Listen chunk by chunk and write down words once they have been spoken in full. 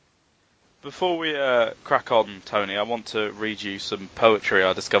Before we crack on, Tony, I want to read you some poetry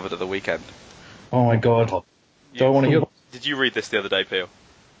I discovered at the weekend. Oh my god. Do I want to hear? Did you read this the other day, Peel?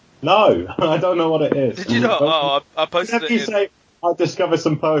 No, I don't know what it is. Did you not? Oh, I posted Whenever you say I discovered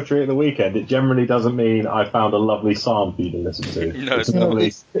some poetry at the weekend, it generally doesn't mean I found a lovely psalm for you to listen to. No, it's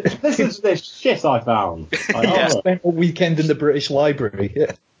lovely. Listen to this shit I found. Yeah. Spent a weekend in the British Library.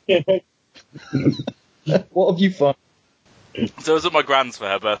 What have you found? So I was at my grand's for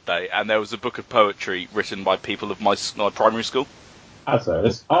her birthday, and there was a book of poetry written by people of my primary school.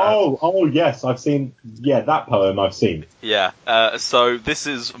 Oh, yes, I've seen. Yeah, that poem I've seen. Yeah. So this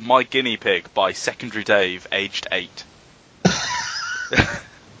is My Guinea Pig by Secondary Dave, aged 8.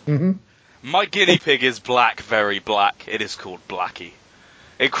 Mm-hmm. My guinea pig is black, very black. It is called Blackie.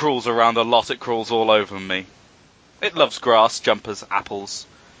 It crawls around a lot. It crawls all over me. It loves grass, jumpers, apples.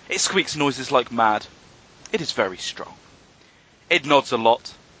 It squeaks noises like mad. It is very strong. It nods a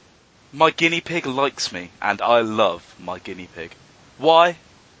lot. My guinea pig likes me, and I love my guinea pig. Why?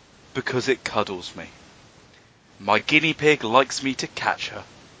 Because it cuddles me. My guinea pig likes me to catch her.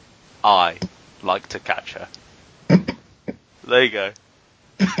 I like to catch her. There you go.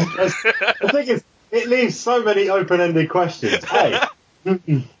 The thing is, it leaves so many open-ended questions. Hey,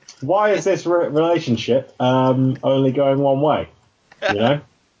 why is this relationship only going one way? You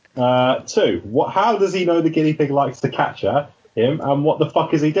know. 2, how does he know the guinea pig likes to catch him, and what the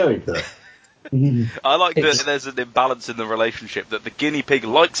fuck is he doing to it? I like that there's an imbalance in the relationship, that the guinea pig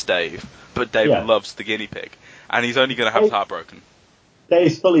likes Dave, but Dave loves the guinea pig, and he's only going to have his heart broken.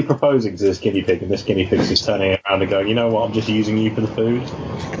 Dave's fully proposing to this guinea pig, and this guinea pig's just turning around and going, you know what, I'm just using you for the food.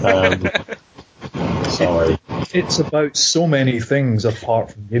 Sorry. It's about so many things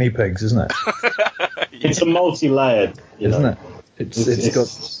apart from guinea pigs, isn't it? It's a multi-layered, isn't it?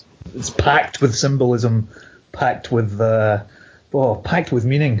 It's packed with symbolism, packed with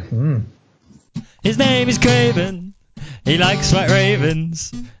meaning. His name is Craven. He likes white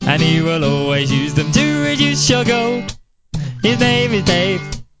ravens, and he will always use them to reduce your gold. His name is Dave.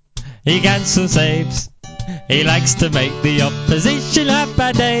 He cancels saves. He likes to make the opposition have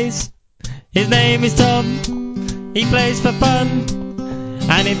bad days. His name is Tom. He plays for fun,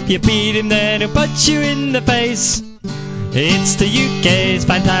 and if you beat him, then he'll punch you in the face. It's the UK's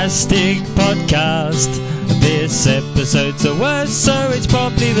fantastic podcast. This episode's the worst, so it's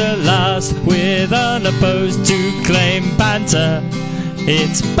probably the last. With unopposed to claim banter,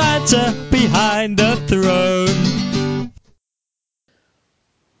 it's banter behind the throne.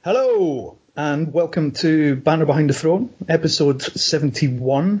 Hello, and welcome to Banter Behind the Throne, episode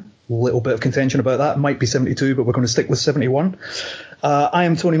 71. A little bit of contention about that. It might be 72, but we're going to stick with 71. I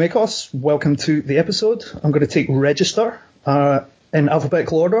am Tony Makos. Welcome to the episode. I'm going to take register in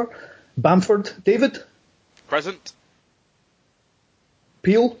alphabetical order. Bamford, David. Present.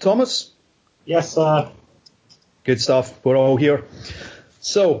 Peel, Thomas. Yes, sir. Good stuff. We're all here.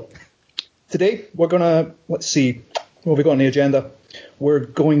 So, today we're going to, let's see, what have we got on the agenda? We're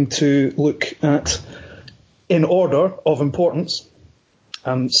going to look at, in order of importance,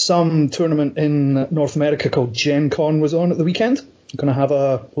 some tournament in North America called Gen Con was on at the weekend. I'm going to have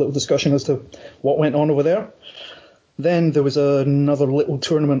a little discussion as to what went on over there. Then there was another little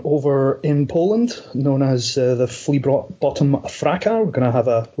tournament over in Poland known as the Flea Bottom Fraka. We're going to have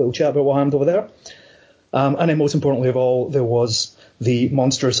a little chat about what happened over there. And then most importantly of all, there was the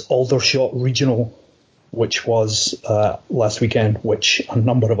Monsters Aldershot Regional, which was last weekend, which a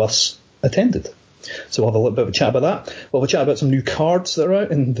number of us attended. So we'll have a little bit of a chat about that. We'll have a chat about some new cards that are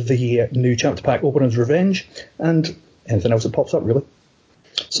out in the new chapter pack, Opener's Revenge, and anything else that pops up, really.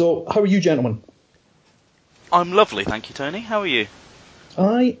 So, how are you, gentlemen? I'm lovely, thank you, Tony. How are you?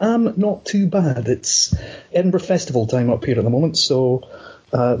 I am not too bad. It's Edinburgh Festival time up here at the moment, so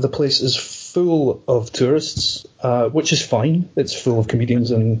the place is full of tourists, which is fine. It's full of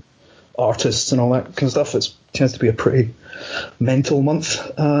comedians and artists and all that kind of stuff. It tends to be a pretty mental month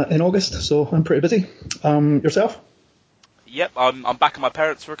in August, so I'm pretty busy. Yourself? Yep, I'm back at my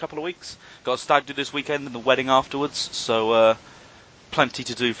parents' for a couple of weeks. Got a stag do this weekend and the wedding afterwards, so plenty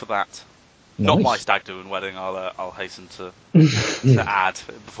to do for that. Nice. Not my stag do and wedding, I'll hasten to add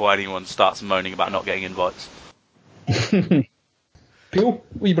before anyone starts moaning about not getting invites. Peel, what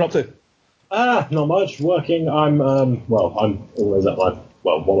have you been up to? Not much. Working. I'm always at one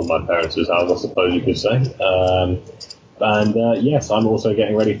of my parents' house, I suppose you could say. Yes, I'm also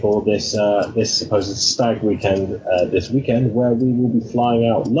getting ready for this supposed stag weekend this weekend, where we will be flying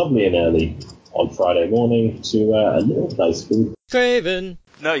out lovely and early on Friday morning to a little place called Craven.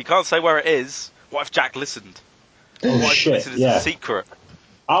 No, you can't say where it is. What if Jack listened? What if this is a secret?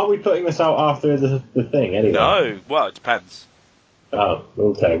 Are we putting this out after the thing anyway? No, well, it depends. Oh,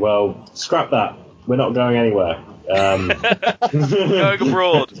 okay. Well, scrap that. We're not going anywhere. Going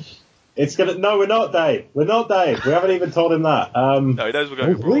abroad. It's gonna. No, we're not, Dave. We're not, Dave. We haven't even told him that. No, he knows we're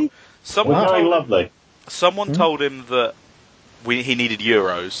going abroad. really? Someone We're going told him, lovely. someone told him that he needed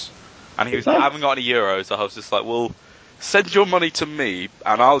euros, and he was like, I haven't got any euros. So I was just like, well, send your money to me,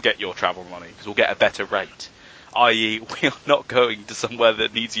 and I'll get your travel money, because we'll get a better rate. I.e., we are not going to somewhere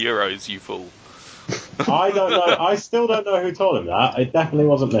that needs euros, you fool. I don't know. I still don't know who told him that. It definitely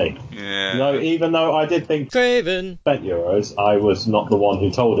wasn't me. Yeah. No, even though I did think Craven. spent euros, I was not the one who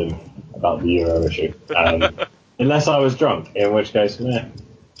told him about the euro issue. Unless I was drunk, in which case, meh.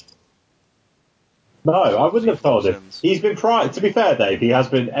 No, I wouldn't have told him. He's been prying. To be fair, Dave, he has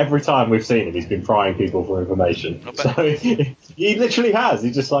been every time we've seen him. He's been prying people for information. So he literally has.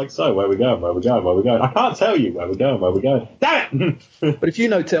 He's just like, so where we going? Where we going? Where we going? I can't tell you where we're going. Where we're going. Damn it! But if you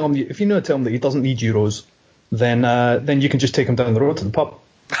now tell him that he doesn't need euros, then you can just take him down the road to the pub.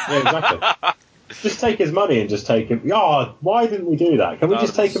 Yeah, exactly. Just take his money and just take him. Oh, why didn't we do that? Can we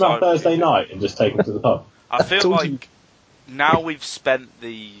just take him out Thursday night and just take him to the pub? I feel told like you. now we've spent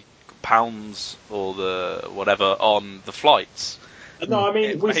the pounds or the whatever on the flights. No, I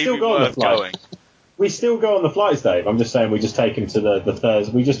mean, we Maybe still go on the worth flights. going. We still go on the flights, Dave. I'm just saying we just take him to the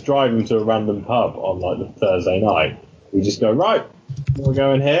Thursday. We just drive him to a random pub on like the Thursday night. We just go, right, we're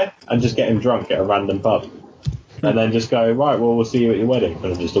going here, and just get him drunk at a random pub. And then just go, right, well, we'll see you at your wedding. And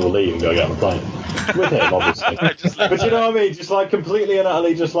then just all leave and go get on the plane. With him, obviously. But you know what I mean? Just like completely and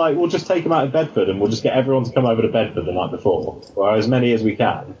utterly, just like, we'll just take him out of Bedford and we'll just get everyone to come over to Bedford the night before, or as many as we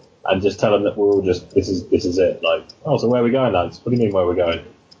can, and just tell them that we're all just, this is it. Like, oh, so where are we going, lads? What do you mean, where are we going?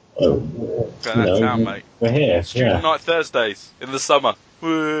 Oh, Going out of town, mate. we're here. Student night Thursdays in the summer.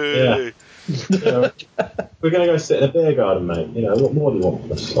 Whee! Yeah. We're going to go sit in a beer garden, mate. You know, what more do you want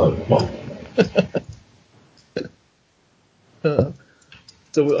from us? Like, come on.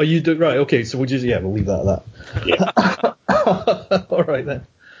 So are you right? Okay, so we'll leave that at that. Yeah. All right then.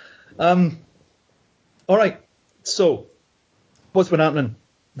 All right. So, what's been happening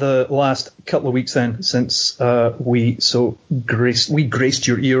the last couple of weeks then, since we graced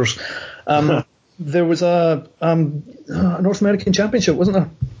your ears? There was a North American Championship, wasn't there?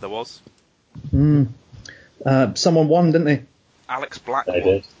 There was. Someone won, didn't they? Alex Black They won.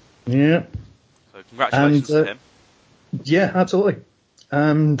 did. Yeah. So congratulations to him. Yeah, absolutely.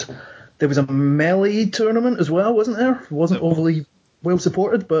 And there was a melee tournament as well, wasn't there? It wasn't overly well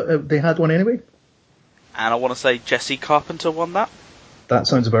supported, but they had one anyway. And I want to say Jesse Carpenter won that. That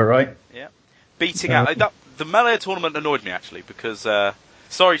sounds about right. Yeah. Beating out... the melee tournament annoyed me, actually, because...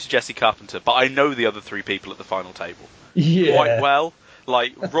 sorry to Jesse Carpenter, but I know the other three people at the final table Yeah. quite well.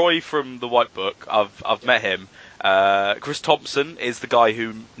 Like, Roy from the White Book, I've met him. Chris Thompson is the guy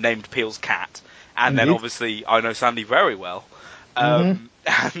who named Peel's cat. And then, Indeed. obviously, I know Sandy very well. And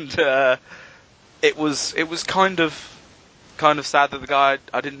it was kind of sad that the guy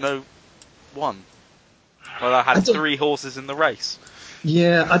I didn't know won. Well, I had three horses in the race.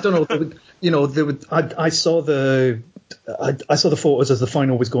 Yeah, I don't know. I saw the photos as the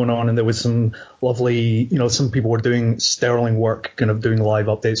final was going on, and there was some lovely, some people were doing sterling work, kind of doing live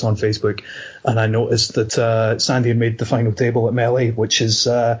updates on Facebook, and I noticed that Sandy had made the final table at Melee, which is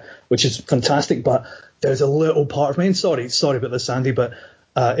fantastic. But there's a little part of me, and sorry about this, Sandy, but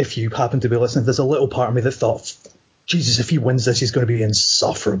if you happen to be listening, there's a little part of me that thought, Jesus, if he wins this, he's going to be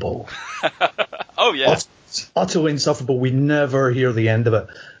insufferable. Oh yeah. Utterly insufferable. We never hear the end of it.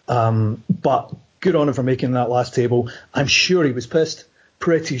 But good on him for making that last table. I'm sure he was pissed.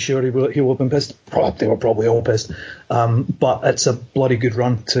 Pretty sure he will have been pissed. They were probably all pissed. But it's a bloody good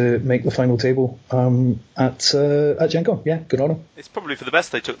run to make the final table at Gen Con. Yeah, good on him. It's probably for the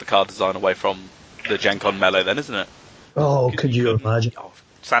best they took the card design away from the Gen Con Melee then, isn't it? Oh, could you imagine? Oh,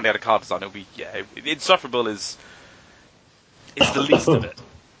 Sandy had a card design. It'll be insufferable is the least of it.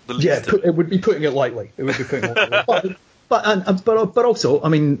 It would be putting it lightly. It would be putting it lightly. But also, I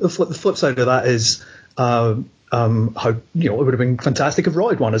mean, the flip side of that is how it would have been fantastic if Roy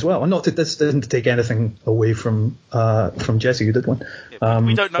had won as well. And not that this isn't to take anything away from Jesse, who did win. Yeah,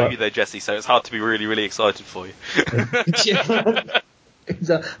 we don't know you there, Jesse, so it's hard to be really, really excited for you.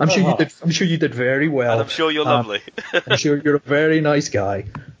 I'm sure you did very well. And I'm sure you're lovely. I'm sure you're a very nice guy,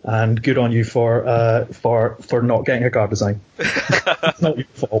 and good on you for not getting a card design. It's not your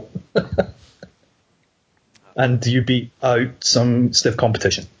fault. And you beat out some stiff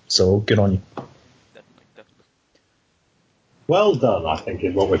competition, so good on you. Definitely. Well done, I think,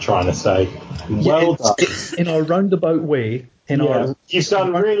 is what we're trying to say. Well done. In a roundabout way. You've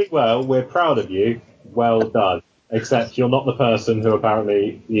done really well. We're proud of you. Well done. Except you're not the person who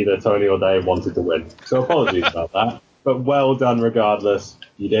apparently either Tony or Dave wanted to win. So apologies about that. but well done regardless.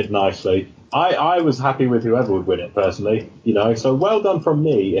 You did nicely. I was happy with whoever would win it personally, so well done from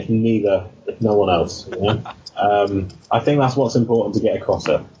me if no one else. I think that's what's important to get across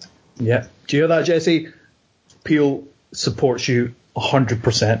it. Yeah. Do you hear that, Jesse? Peel supports you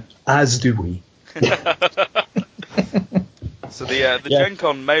 100%, as do we. So the Gen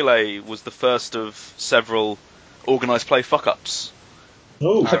Con Melee was the first of several organised play fuck-ups.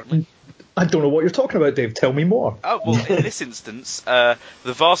 Oh, Apparently. I don't know what you're talking about, Dave. Tell me more. Oh, well, in this instance, the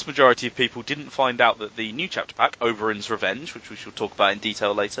vast majority of people didn't find out that the new chapter pack, Oberyn's Revenge, which we shall talk about in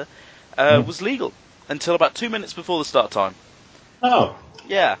detail later, was legal until about 2 minutes before the start time. Oh.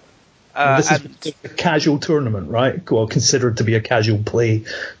 Yeah. This is a casual tournament, right? Well, considered to be a casual play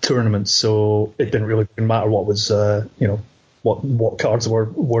tournament, so it didn't really matter what was, what cards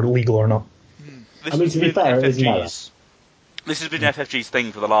were legal or not. To be fair, it is Melee. This has been FFG's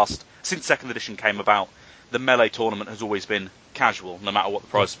thing since second edition came about. The Melee tournament has always been casual, no matter what the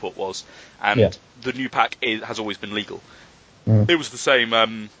prize support was, and the new pack has always been legal. It was the same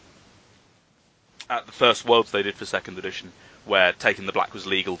at the first Worlds they did for second edition, where Taking the Black was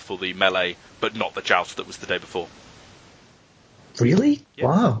legal for the Melee, but not the Joust that was the day before. Really? Yeah.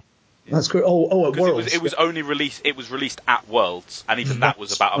 Wow. Yeah. That's great. Oh, at Worlds. It was only released. It was released at Worlds, and even that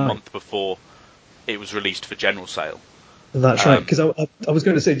was about a month before it was released for general sale. That's right. Because I was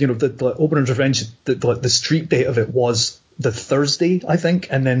going to say, the Oberyn's Revenge, the street date of it was the Thursday, I think,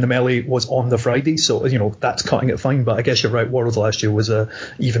 and then the Melee was on the Friday. So that's cutting it fine. But I guess you're right. Worlds last year was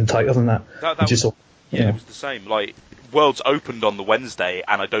even tighter than that. It was the same. Like Worlds opened on the Wednesday,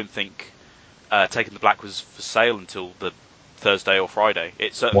 and I don't think Taking the Black was for sale until the Thursday or Friday.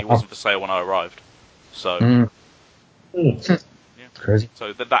 It certainly wasn't for sale when I arrived. So, yeah. Crazy.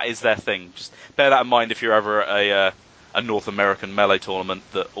 So that is their thing. Just bear that in mind if you're ever at a North American Melee tournament,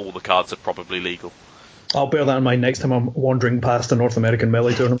 that all the cards are probably legal. I'll bear that in mind next time I'm wandering past a North American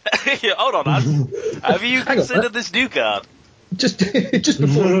Melee tournament. Yeah, hold on, Ad. Have you considered this new card? Just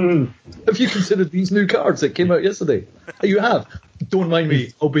before. Have you considered these new cards that came out yesterday? You have. Don't mind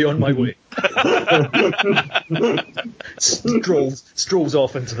me. I'll be on my way. Strolls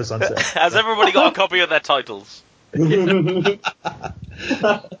off into the sunset. Has everybody got a copy of their titles? Excellent.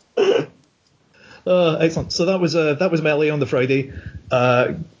 So that was Melee on the Friday.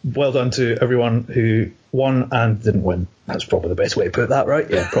 Well done to everyone who won and didn't win. That's probably the best way to put that, right?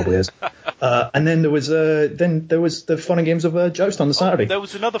 Yeah, probably is. And then there was the fun and games of Joust on the Saturday. There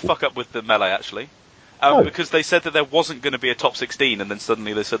was another fuck up with the Melee actually, because they said that there wasn't going to be a top 16, and then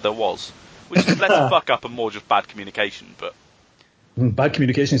suddenly they said there was, which is less a fuck up and more just bad communication. But bad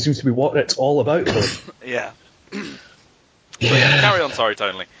communication seems to be what it's all about, though. Yeah. Carry on. Sorry,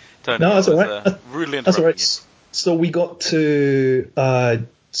 Tony. No, that's all right. Rudely interrupting that's all right. You. So we got to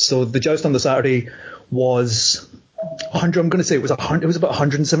so the Joust on the Saturday was 100. I'm going to say it was 100. It was about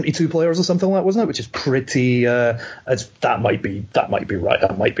 172 players or something like that, wasn't it? Which is pretty. That might be right.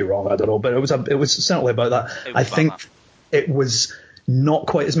 That might be wrong. I don't know, but it was certainly about that. I think it was not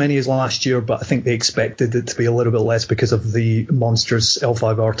quite as many as last year, but I think they expected it to be a little bit less because of the monstrous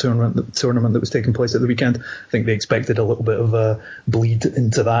L5R tournament that was taking place at the weekend. I think they expected a little bit of a bleed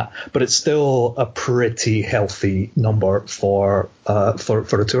into that, but it's still a pretty healthy number for a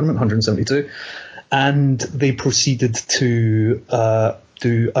tournament, 172. And they proceeded to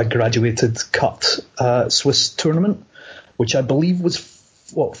do a graduated cut Swiss tournament, which I believe was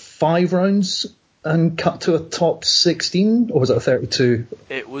 5 rounds and cut to a top 16, or was it a 32?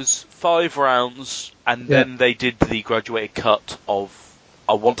 It was 5 rounds, and then they did the graduated cut of,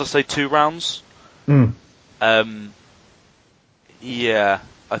 I want to say 2 rounds. Yeah,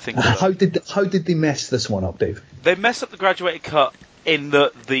 I think so. How did they mess this one up, Dave? They messed up the graduated cut in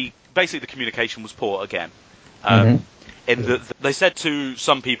basically the communication was poor again. They said to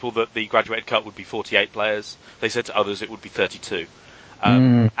some people that the graduated cut would be 48 players. They said to others it would be 32.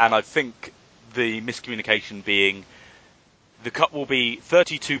 And I think the miscommunication being the cut will be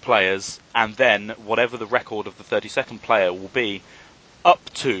 32 players, and then whatever the record of the 32nd player will be, up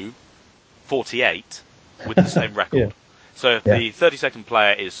to 48 with the same record. Yeah. So if the 32nd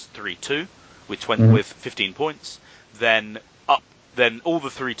player is 3-2 with 15 points, then all the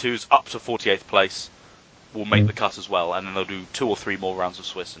 3-2s up to 48th place will make the cut as well, and then they'll do 2 or 3 more rounds of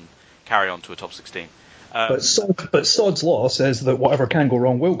Swiss and carry on to a top 16. But Sod's Law says that whatever can go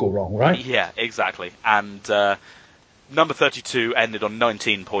wrong will go wrong, right? Yeah, exactly. And number 32 ended on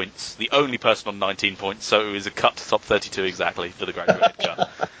 19 points, the only person on 19 points, so it was a cut to top 32 exactly for the graduated cut.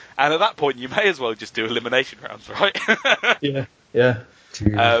 And at that point, you may as well just do elimination rounds, right? Yeah.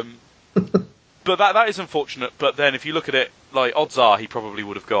 But that is unfortunate. But then if you look at it, like, odds are he probably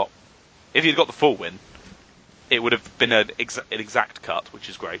would have got, if he'd got the full win, it would have been an exact cut, which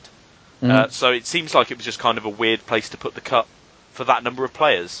is great. Mhm. So it seems like it was just kind of a weird place to put the cut for that number of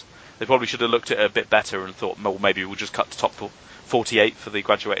players. They probably should have looked at it a bit better and thought, well, maybe we'll just cut to top 48 for the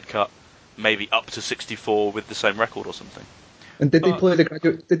graduated cut, maybe up to 64 with the same record or something. And did they play the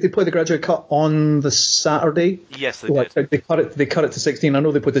graduate? Did they play the graduate cut on the Saturday? Yes, they did. They cut it. They cut it to 16. I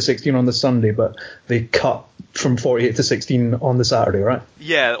know they put the 16 on the Sunday, but they cut from 48 to 16 on the Saturday, right?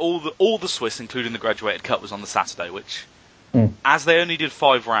 Yeah, all the Swiss, including the graduated cut, was on the Saturday, which, Mm. as they only did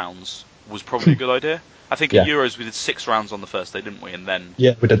 5 rounds, was probably a good idea. I think Yeah. at Euros we did 6 rounds on the first day, didn't we? And then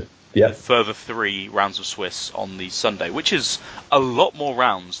Yeah, we did. Yeah. a further 3 rounds of Swiss on the Sunday, which is a lot more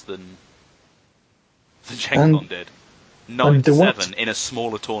rounds than Gen Con did. 9 to 7 in a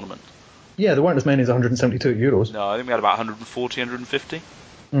smaller tournament. Yeah, there weren't as many as 172 Euros. No, I think we had about 140, 150.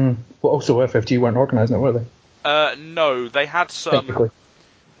 But also FFG weren't organising it, were they? No, they had some. Technically.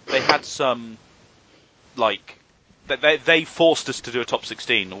 They had some, like, they forced us to do a top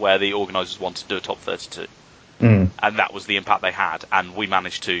 16 where the organisers wanted to do a top 32, and that was the impact they had. And we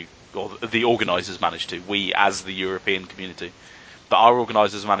managed to, or the organisers managed to. We, as the European community, but our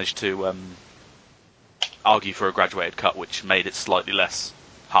organisers managed to argue for a graduated cut, which made it slightly less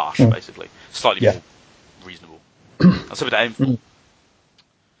harsh, basically, slightly more reasonable. That's something to aim for.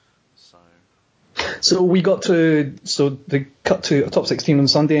 So we got to, they cut to a top 16 on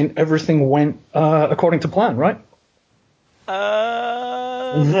Sunday, and everything went according to plan, right?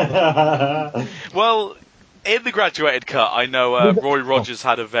 Well, in the graduated cut, I know Roy Rogers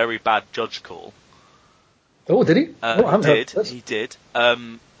had a very bad judge call. Oh, did he? He did,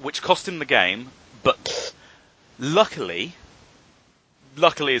 which cost him the game, but luckily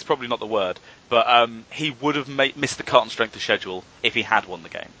is probably not the word, but he would have missed the cut on strength of schedule if he had won the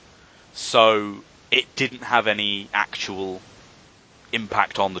game. So it didn't have any actual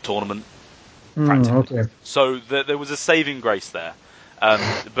impact on the tournament, practically. Okay. So there was a saving grace there.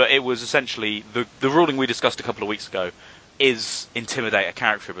 But it was essentially, the ruling we discussed a couple of weeks ago, is Intimidate a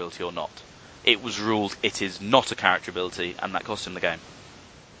character ability or not? It was ruled it is not a character ability, and that cost him the game.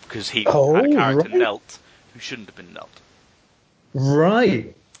 Because he had a character knelt who shouldn't have been knelt.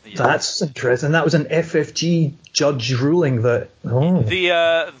 Right. Yeah. That's interesting. That was an FFG judge ruling that...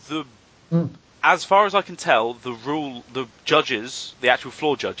 As far as I can tell, the judges, the actual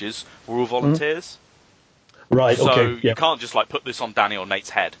floor judges, were all volunteers. Right, so okay. you can't just put this on Danny or Nate's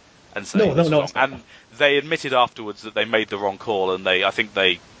head and say no. wrong. And they admitted afterwards that they made the wrong call, and I think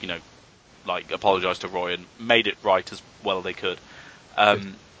they apologised to Roy and made it right as well as they could.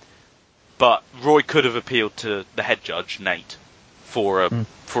 But Roy could have appealed to the head judge, Nate, for a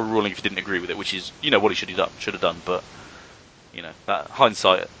ruling if he didn't agree with it, which is what he should have done. But that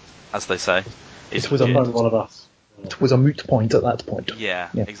hindsight, as they say, it was one of us. It was a moot point at that point. Yeah,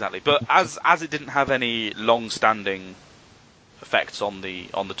 exactly. But as it didn't have any long-standing effects on the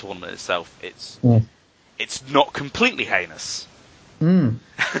tournament itself, it's not completely heinous.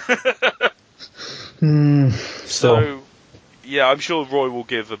 So, yeah, I'm sure Roy will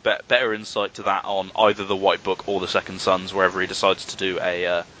give a better insight to that on either the White Book or the Second Sons, wherever he decides to do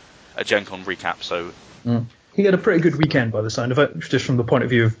a Gen Con recap. So. He had a pretty good weekend by the sound of it, just from the point of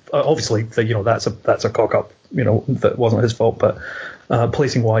view of obviously that's a cock up, that wasn't his fault, but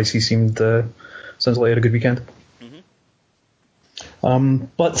placing wise, he sounds like he had a good weekend.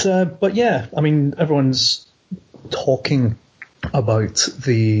 But yeah, I mean, everyone's talking about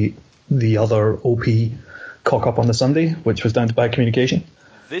the other OP cock up on the Sunday, which was down to bad communication.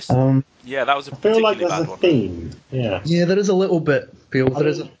 That was a particularly bad one. I feel like there's a theme. Yeah, there is a little bit, Bill. There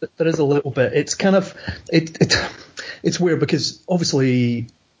is a little bit. It's kind of it's weird because obviously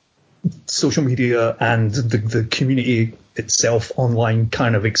social media and the community itself online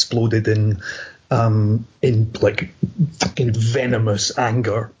kind of exploded in fucking venomous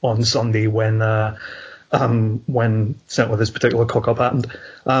anger on Sunday when this particular cock up happened.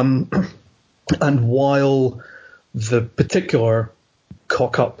 And while the particular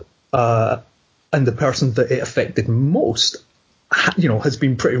cock up and the person that it affected most, has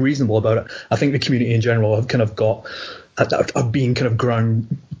been pretty reasonable about it. I think the community in general have kind of have been kind of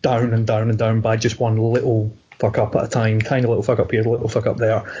ground down and down and down by just one little fuck up at a time, tiny little fuck up here, little fuck up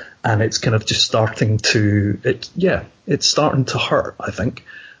there, and it's kind of just starting to it's starting to hurt, I think.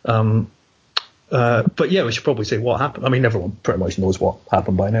 But yeah, we should probably say what happened. I mean, everyone pretty much knows what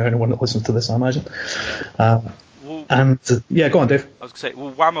happened by now. Anyone that listens to this, I imagine. Go on, Dave. I was going to say,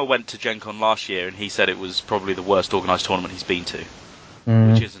 Whammer went to Gen Con last year, and he said it was probably the worst organised tournament he's been to,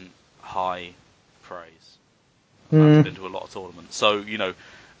 which isn't high praise. I've been to a lot of tournaments, so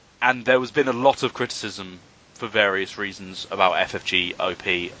and there has been a lot of criticism for various reasons about FFG OP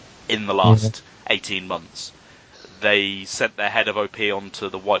in the last 18 months. they sent their head of OP onto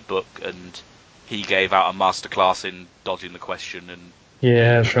the white book, and he gave out a masterclass in dodging the question and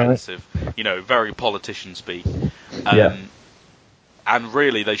Yeah, that's right. defensive. Very politician speak. Yeah. And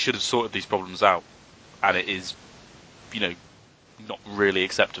really, they should have sorted these problems out. And it is, not really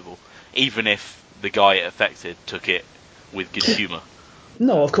acceptable. Even if the guy it affected took it with good humour.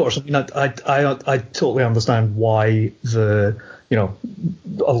 No, of course. I mean, I totally understand why a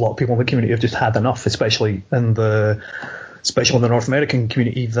lot of people in the community have just had enough, especially in the North American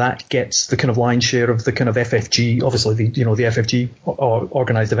community. That gets the kind of lion's share of the kind of FFG, obviously the FFG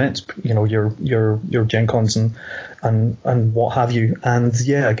organised events, your Gen Cons and what have you. And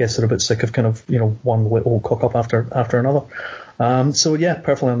yeah, I guess they're a bit sick of kind of one little cock up after another. So yeah,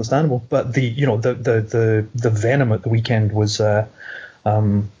 perfectly understandable. But the venom at the weekend was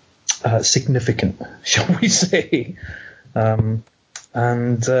significant, shall we say? Good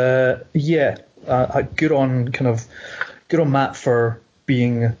on Matt for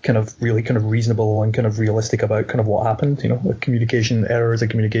being kind of really kind of reasonable and kind of realistic about kind of what happened. A communication error is a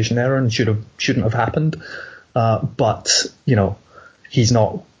communication error and shouldn't have happened. But he's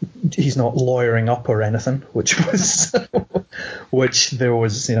not lawyering up or anything, which there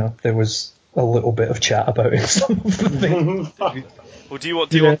was a little bit of chat about in some of the things. Well, do you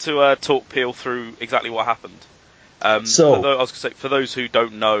want to talk Peel through exactly what happened? I was going to say, for those who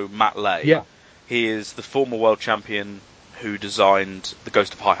don't know Matt Lay, he is the former world champion who designed the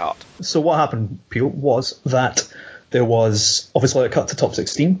Ghost of High Heart. So what happened, Peel, was that there was obviously a cut to top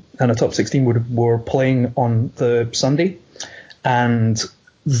 16, and a top 16 were playing on the Sunday, and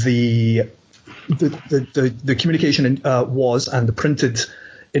the communication was, and the printed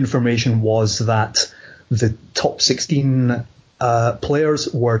information was that the top 16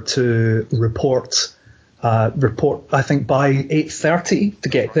 players were to report. I think by 8:30 to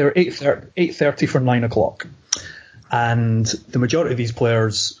get there. 8:30 for 9 o'clock. And the majority of these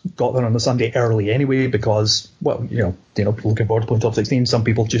players got there on the Sunday early anyway because, people looking forward to playing top 16. Some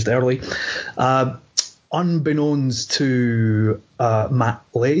people just early. Unbeknownst to Matt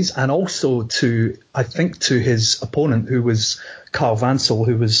Lays, and also to his opponent, who was Carl Vansel,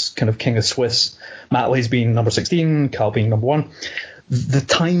 who was kind of king of Swiss. Matt Lays being number 16, Carl being number 1. The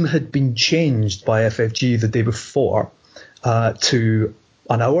time had been changed by FFG the day before to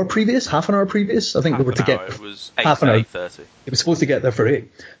half an hour previous. I think they were to get. It was half an hour. 8:30. It was supposed to get there for 8.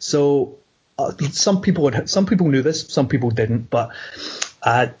 So some people knew this, some people didn't, but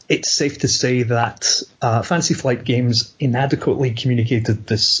it's safe to say that Fantasy Flight Games inadequately communicated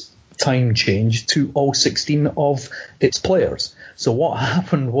this time change to all 16 of its players. So what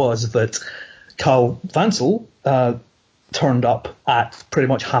happened was that Carl Vansel turned up at pretty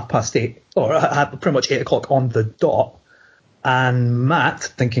much 8:30, or at pretty much 8 o'clock on the dot. And Matt,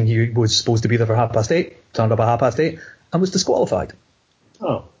 thinking he was supposed to be there for 8:30, turned up at 8:30 and was disqualified.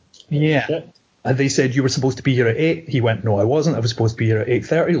 Oh. Yeah. Shit. And they said, you were supposed to be here at 8. He went, no, I wasn't. I was supposed to be here at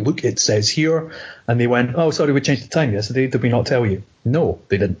 8:30. Look, it says here. And they went, oh, sorry, we changed the time yesterday. Did we not tell you? No,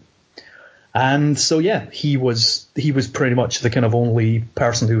 they didn't. And so, yeah, he was pretty much the kind of only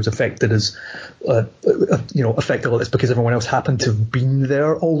person who was affected as, affected like this because everyone else happened to have been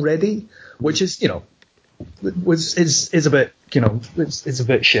there already, which is, is a bit, it's a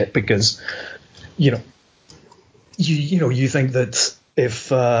bit shit because, you think that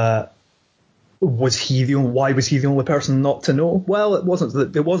if, why was he the only person not to know? Well, it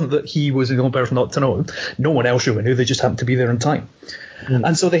wasn't that he was the only person not to know. No one else really knew. They just happened to be there in time.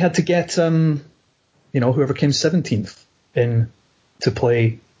 And so they had to get, whoever came 17th in to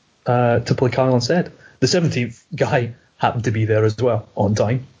play Kyle instead. The 17th guy happened to be there as well on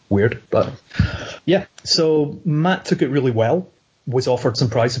time. Weird, but yeah. So Matt took it really well. Was offered some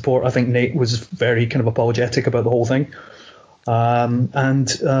prize support. I think Nate was very kind of apologetic about the whole thing. And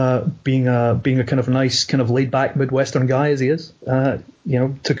being a kind of nice, kind of laid back Midwestern guy as he is,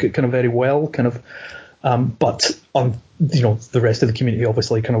 took it kind of very well, kind of. But the rest of the community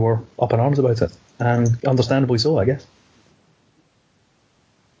obviously kind of were up in arms about it, and understandably so, I guess.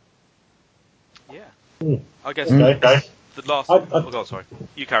 Yeah, I guess Okay. the last. God, sorry,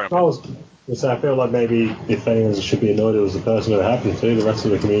 you carry on. I was going to say, I feel like maybe if anyone should be annoyed, it was the person who it happened to. The rest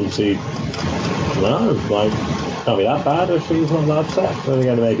of the community, can't be that bad if he's not that upset. Then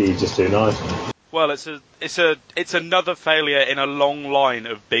again, maybe he's just too nice. Well, it's another failure in a long line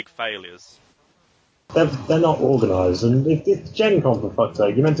of big failures. They're not organised, and it's Gen Con, for fuck's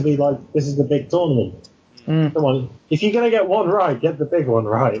sake. You're meant to be like, this is the big tournament. Come on, if you're going to get one right, get the big one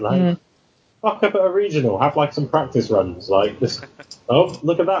right. Like, fuck up at a regional, have like some practice runs. Like this. Oh,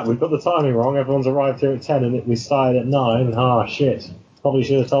 look at that, we've got the timing wrong. Everyone's arrived here at 10 and we started at 9. Ah, shit. Probably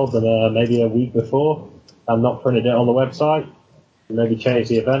should have told them maybe a week before. and not printed it on the website? Maybe change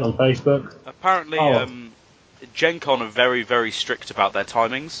the event on Facebook? Apparently, Oh. Gen Con are very, very strict about their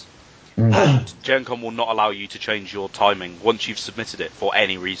timings. And Gen Con will not allow you to change your timing once you've submitted it for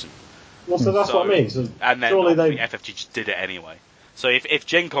any reason. Well, so that's what I mean. So And then surely obviously they... FFG just did it anyway. So if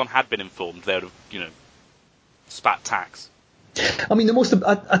Gen Con had been informed, they would have, spat tax. I mean, the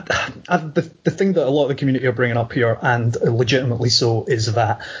thing that a lot of the community are bringing up here, and legitimately so, is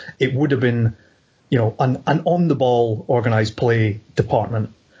that it would have been, an on-the-ball organised play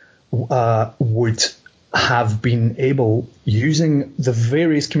department would have been able, using the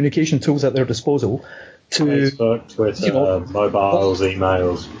various communication tools at their disposal, to Facebook, Twitter, mobiles,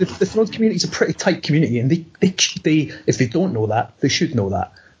 emails. The Thrones community is a pretty tight community, and they if they don't know that, they should know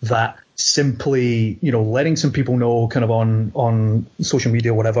that simply, letting some people know kind of on social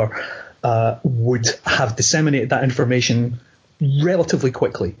media or whatever, would have disseminated that information relatively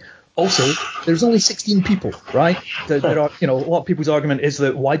quickly. Also, there's only 16 people, right? There are, a lot of people's argument is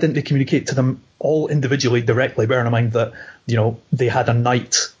that why didn't they communicate to them all individually directly, bearing in mind that, they had a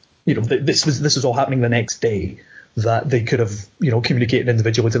night, this was all happening the next day, that they could have, communicated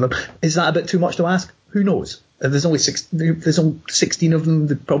individually to them. Is that a bit too much to ask? Who knows? There's only 16 of them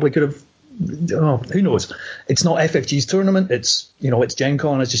that probably could have. Oh, who knows? It's not FFG's tournament. It's it's Gen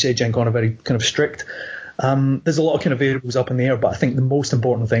Con. As you say, Gen Con are very kind of strict. There's a lot of kind of variables up in the air, but I think the most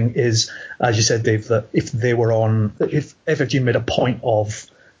important thing is, as you said, Dave, that if FFG made a point of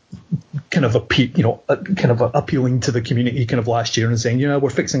kind of appealing to the community kind of last year and saying, we're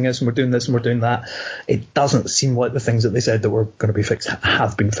fixing this and we're doing this and we're doing that, it doesn't seem like the things that they said that were going to be fixed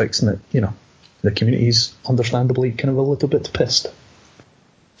have been fixed, and that the community's understandably kind of a little bit pissed.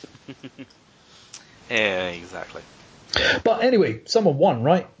 Yeah, exactly. But anyway, someone won,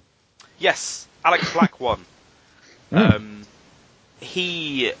 right? Yes, Alex Black won.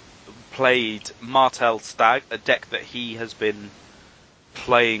 He played Martel Stag, a deck that he has been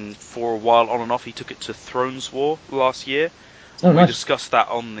playing for a while on and off. He took it to Thrones War last year. Oh, nice. We discussed that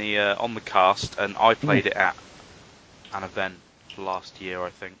on the cast, and I played it at an event last year, I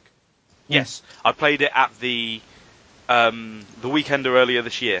think. Yes, I played it at the weekender earlier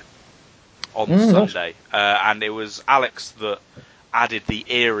this year on Sunday, and it was Alex that added the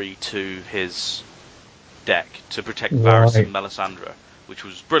Eyrie to his deck to protect Varys and Melisandre, which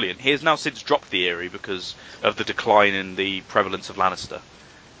was brilliant. He has now since dropped the Eyrie because of the decline in the prevalence of Lannister,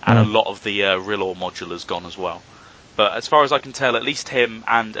 and a lot of the R'hllor module has gone as well. But as far as I can tell, at least him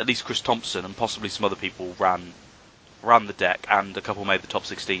and at least Chris Thompson and possibly some other people ran the deck, and a couple made the top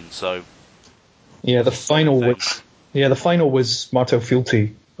 16. So yeah, the final was Martel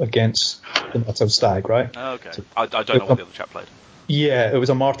Fealty against the Martel Stag, right? Okay, so, I don't know what the other chap played. Yeah, it was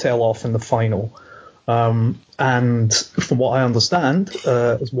a Martel off in the final. And from what I understand,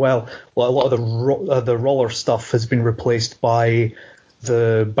 as well, a lot of the roller stuff has been replaced by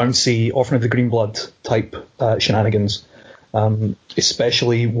the bouncy Orphan of the Greenblood type shenanigans,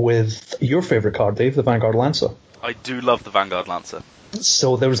 especially with your favourite card, Dave, the Vanguard Lancer. I do love the Vanguard Lancer.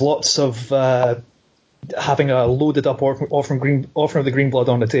 So there was lots of having a loaded up Orphan of the Greenblood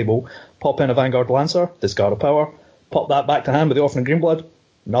on the table, pop in a Vanguard Lancer, discard a power, pop that back to hand with the Orphan of Greenblood,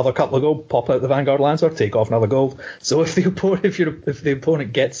 another couple of gold, pop out the Vanguard Lancer, take off another gold. So if the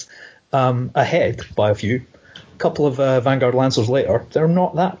opponent gets ahead by a few, couple of Vanguard Lancers later, they're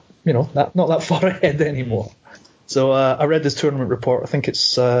not that not that far ahead anymore. So I read this tournament report. I think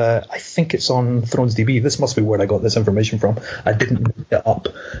it's on Thrones DB. This must be where I got this information from. I didn't look it up.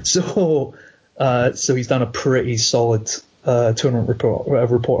 So he's done a pretty solid tournament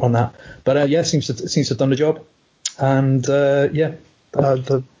report on that. But seems to have done the job. And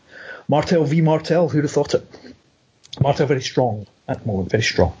the Martel v Martel. Who'd have thought it? Martel very strong at the moment. Very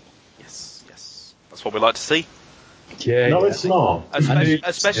strong. Yes, that's what we like to see. Yeah, no, it's not.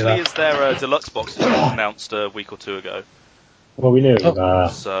 Especially as their deluxe boxes were announced a week or two ago. Well, we knew.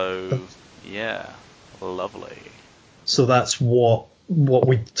 So, yeah, lovely. So that's what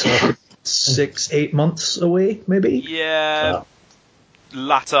we talk 6-8 months away, maybe. Yeah,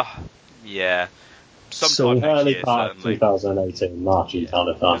 latter. Yeah, sometime next early year, part certainly. 2018, March kind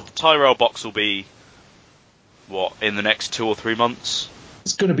of time. The Tyrell box will be in the next 2 or 3 months.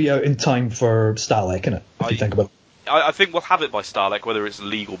 It's going to be out in time for Starlek, isn't it? If you think about it. I think we'll have it by Starlek, whether it's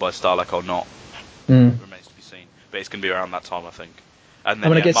legal by Starlek or not remains to be seen. But it's going to be around that time, I think. And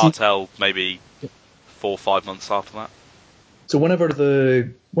then Martel maybe 4 or 5 months after that. So whenever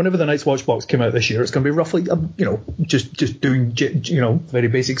the Night's Watch box came out this year, it's going to be roughly, just doing very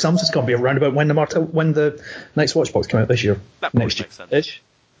basic sums. It's going to be around about when the Night's Watch box came out this year. That probably makes sense. Ish.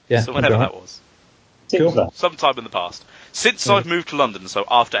 Yeah. So whenever that was. Cool. Sometime in the past. Since I've moved to London, so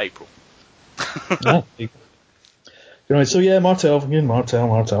after April. Ah, so yeah, Martel,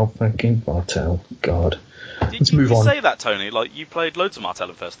 fucking Martel. God. Let's move you on. say that, Tony, like you played loads of Martel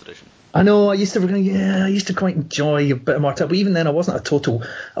in first edition. I know. I used to quite enjoy a bit of Martel, but even then, I wasn't a total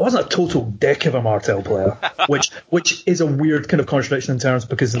dick of a Martel player, which is a weird kind of contradiction in terms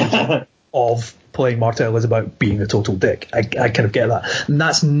because the of playing Martel is about being a total dick. I kind of get that, and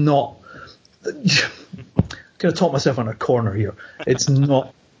that's not. Kind of talk myself on a corner here. It's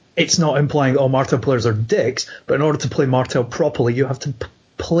not implying that all Martel players are dicks, but in order to play Martel properly, you have to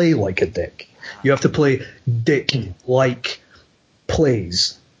play like a dick. You have to play dick-like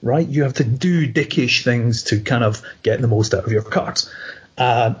plays, right? You have to do dickish things to kind of get the most out of your cards.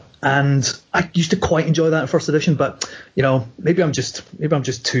 And I used to quite enjoy that in first edition, but maybe I'm just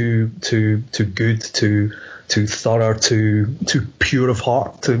too good, too thorough, too pure of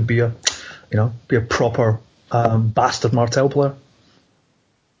heart to be a proper bastard Martel player.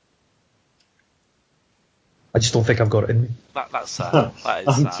 I just don't think I've got it in me. That's sad. That is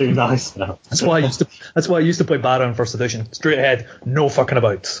I'm sad. too nice now. That's why I used to play Barra in first edition. Straight ahead, no fucking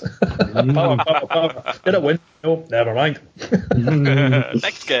about. Power. Did I win? No, never mind.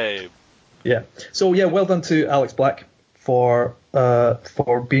 Next game. Yeah. So yeah, well done to Alex Black for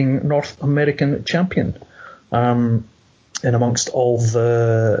being North American champion. In amongst all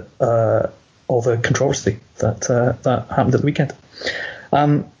the controversy that happened at the weekend.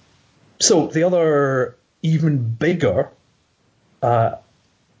 So the other even bigger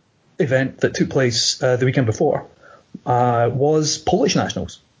event that took place the weekend before was Polish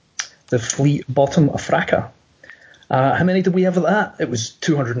Nationals, the Fleet Bottom Fracas. How many did we have of that? It was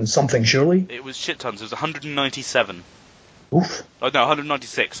 200 and something, surely? It was shit tons. It was 197. Oof. Oh, no,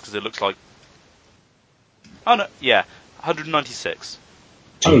 196, because it looks like... Oh, no, yeah, 196.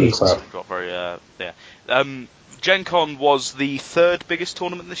 Holy crap. Got very, Gen Con was the third biggest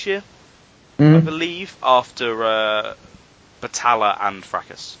tournament this year, I believe, after Batalla and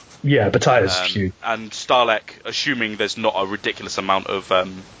Fracas. Yeah, Batalla's huge. And Starlek, assuming there's not a ridiculous amount of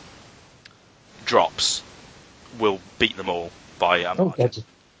drops, will beat them all by margin.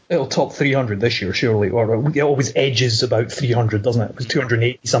 It'll top 300 this year, surely. Or it always edges about 300, doesn't it? It was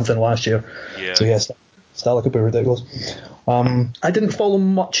 280 something last year. Yeah. So yes, Starlek could be ridiculous. I didn't follow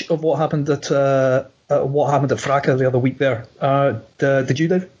much of what happened at Fracas the other week there. Did you,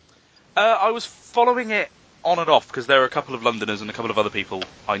 Dave? I was following it on and off because there were a couple of Londoners and a couple of other people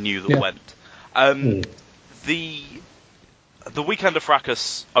I knew that went. The weekend of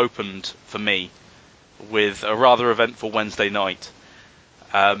Fracas opened for me with a rather eventful Wednesday night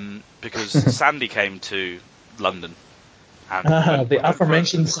because Sandy came to London. And the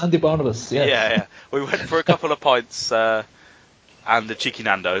aforementioned Sandy Barnabas. Yes. Yeah. We went for a couple of pints and the cheeky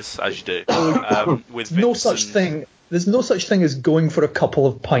Nando's, as you do. With Vince There's no such thing as going for a couple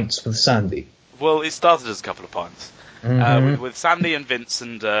of pints with Sandy. Well, it started as a couple of pints with Sandy and Vince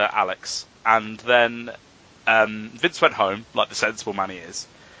and Alex, and then Vince went home like the sensible man he is.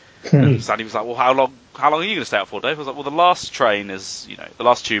 Sandy was like, "Well, how long are you going to stay out for, Dave?" I was like, "Well, the last train is, the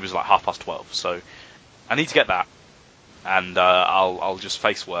last tube is like 12:30, so I need to get that, and I'll just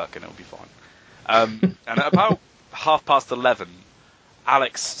face work and it'll be fine." And at about 11:30,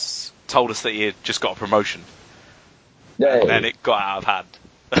 Alex told us that he had just got a promotion. And then it got out of hand.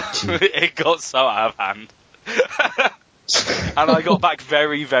 It got so out of hand. And I got back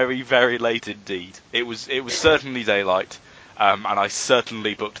very, very, very late indeed. It was certainly daylight, and I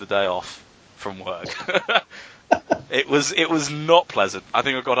certainly booked the day off from work. It was not pleasant. I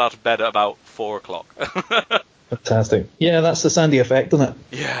think I got out of bed at about 4:00. Fantastic. Yeah, that's the Sandy effect, isn't it?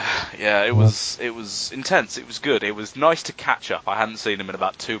 Yeah. It was intense. It was good. It was nice to catch up. I hadn't seen him in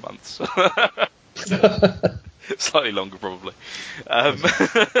about 2 months. Slightly longer, probably.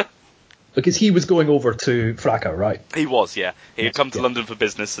 Because he was going over to Fracas, right? He was, yeah. He had come to London for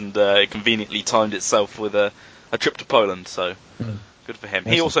business, and it conveniently timed itself with a trip to Poland, so good for him.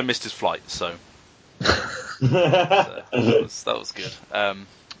 He also missed his flight, so that was good.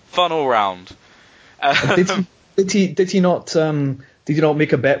 Fun all round. Did he not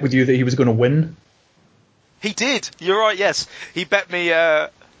make a bet with you that he was going to win? He did. You're right. Yes, he bet me.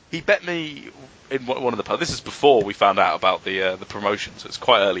 In one of the pubs. This is before we found out about the promotion, so it's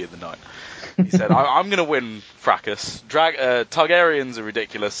quite early in the night. He said, "I'm going to win Fracas. Targaryens are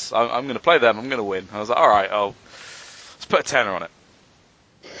ridiculous. I'm going to play them. I'm going to win." I was like, "All right, let's put a tenner on it."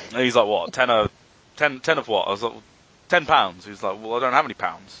 And he's like, "What? Ten of what?" I was like, well, £10. He was like, "Well, I don't have any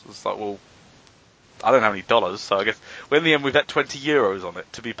pounds." I was like, "Well, I don't have any dollars, so I guess." Well, in the end, we bet €20 on it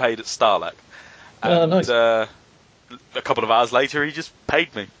to be paid at Starlek. And, nice. A couple of hours later, he just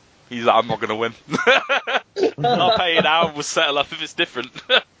paid me. He's like, "I'm not going to win. I'll pay you now and we'll settle up if it's different."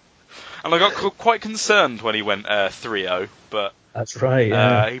 And I got quite concerned when he went 3-0, but That's right.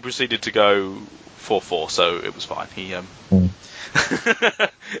 Yeah. he proceeded to go 4-4, so it was fine. He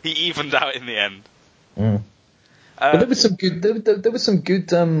he evened out in the end. But there was some good. There was some good.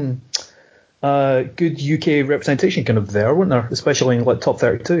 Good UK representation kind of there, weren't there? Especially in like top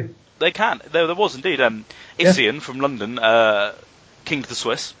 32. They can. There was indeed. Isian from London, King of the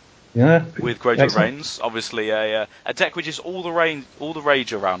Swiss. Yeah. With Greyjoy Excellent. Reigns, obviously a deck which is all the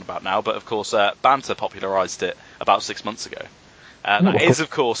rage around about now, but of course Banter popularised it about 6 months ago. That is,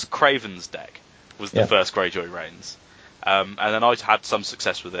 of course, Craven's deck was the first Greyjoy Reigns, and then I had some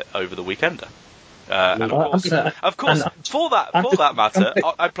success with it over the weekender. And of course, for that matter,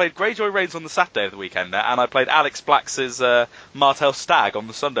 I played Greyjoy Reigns on the Saturday of the weekender, and I played Alex Black's Martell Stag on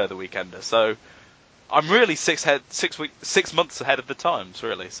the Sunday of the weekender. So I'm really 6 months ahead of the times,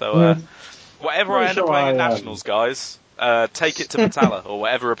 really. So whatever I end up playing in Nationals, guys, take it to Patala, or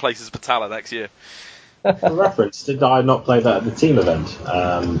whatever replaces Patala next year. For reference, did I not play that at the team event?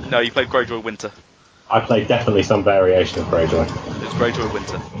 No, you played Greyjoy Winter. I played definitely some variation of Greyjoy. It's Greyjoy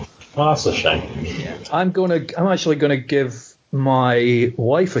Winter. Oh, that's a shame. I'm actually gonna give my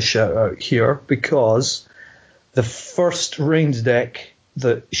wife a shout out here, because the first Reigns deck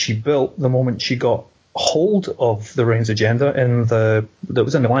that she built the moment she got hold of the Reigns agenda that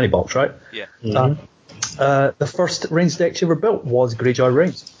was in the Lanny box, right? Yeah. The first Reigns deck she ever built was Greyjoy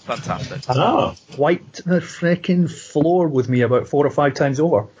Reigns. Fantastic. Wiped the freaking floor with me about 4 or 5 times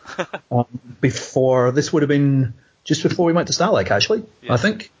over. Before this would have been just before we went to Starlight, actually. Yeah. I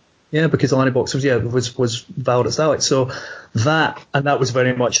think. Yeah, because the Lanny box was valid at Starlight. So that was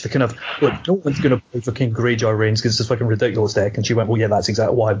very much the kind of, look, no one's going to play fucking Greyjoy Reigns because it's a fucking ridiculous deck. And she went, well, yeah, that's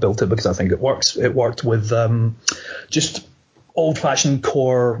exactly why I built it, because I think it works. It worked with just old-fashioned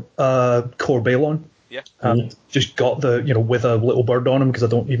core Balon. Yeah. Just got the, with a little bird on him, because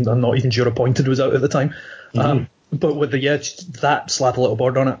I'm not even sure a pointed was out at the time. But with that slap a little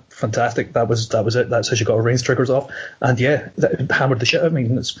bird on it, fantastic. That was it. That's how she got her Reigns triggers off. And that hammered the shit out of me.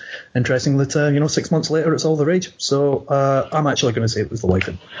 And it's interesting that 6 months later it's all the rage. So I'm actually going to say it was the wife.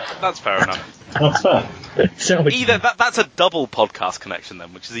 That's fair enough. That's fair. Certainly. That's a double podcast connection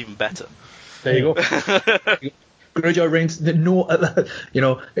then, which is even better. There you go. Greyjoy Reigns,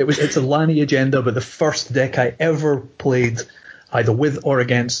 it's a Lanny agenda, but the first deck I ever played, either with or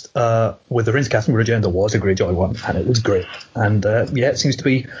against, with the Reigns Castamere agenda, was a Greyjoy one, and it was great. And it seems to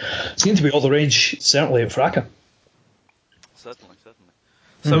be all the rage, certainly at Fracas. Certainly.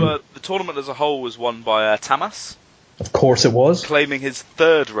 So the tournament as a whole was won by Tamas. Of course it was. Claiming his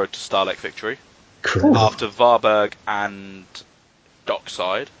third Road to Starlight victory. Correct. After Varberg and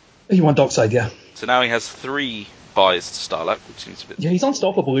Dockside. He won Dockside, yeah. So now he has 3 buys to Starlight, which seems a bit... Yeah, he's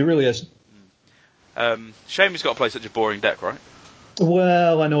unstoppable, he really is. Shame he's got to play such a boring deck, right?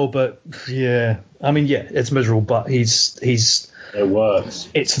 Well, I know, but yeah. I mean, yeah, it's miserable, but he's it works.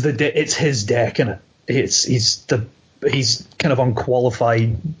 It's his deck, isn't it? He's kind of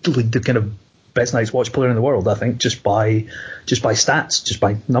unqualified, the kind of best Night's Watch player in the world, I think, just by stats, just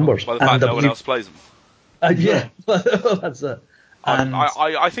by numbers. By the fact no one else plays him. Yeah, that's it. And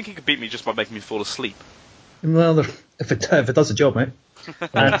I think he could beat me just by making me fall asleep. Well, if it does the job, mate.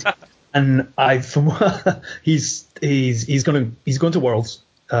 And he's going to Worlds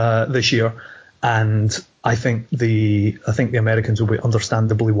this year, and I think the Americans will be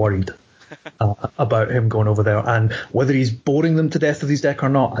understandably worried about him going over there, and whether he's boring them to death with his deck or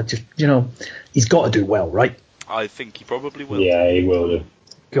not. I just he's got to do well, right? I think he probably will. Yeah, he will do.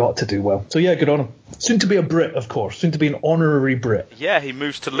 Got to do well. So yeah, good on him. Soon to be a Brit, of course. Soon to be an honorary Brit. Yeah, he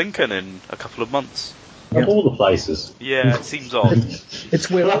moves to Lincoln in a couple of months. Of all the places. Yeah, it seems odd. It's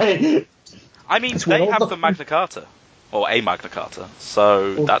where I mean, they have the Magna Carta, or a Magna Carta,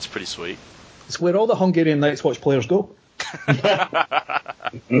 so that's pretty sweet. It's where all the Hungarian Night's Watch players go.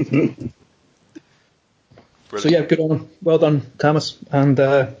 So yeah, good on him. Well done, Tamas. And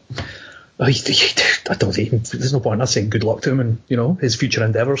I don't think there's no point in us saying good luck to him and his future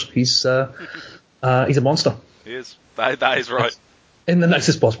endeavours. He's a monster. He is. That is right. In the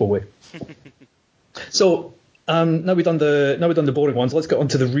nicest possible way. So now we've done the boring ones. Let's get on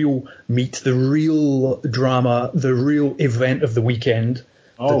to the real meat, the real drama, the real event of the weekend,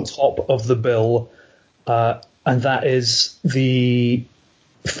 the top of the bill, and that is the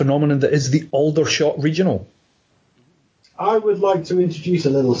phenomenon that is the Aldershot Regional. I would like to introduce a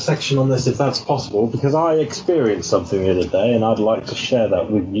little section on this, if that's possible, because I experienced something the other day, and I'd like to share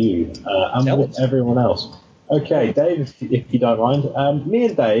that with you and with everyone else. Okay, Dave, if you don't mind. Me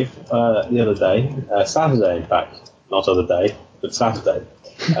and Dave, the other day, Saturday in fact, not other day, but Saturday,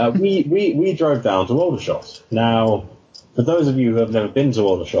 we drove down to Aldershot. Now, For those of you who have never been to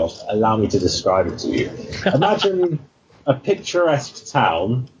Aldershot, allow me to describe it to you. Imagine a picturesque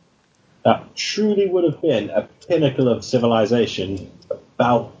town that truly would have been a pinnacle of civilization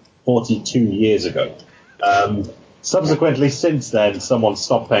about 42 years ago. Subsequently, since then, someone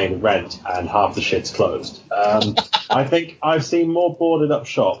stopped paying the rent and half the shit's closed. I think I've seen more boarded up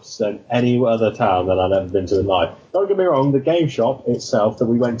shops than any other town that I've ever been to in life. Don't get me wrong, the game shop itself that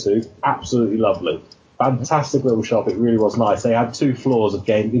we went to, absolutely lovely. Fantastic little shop, it really was nice. They had 2 floors of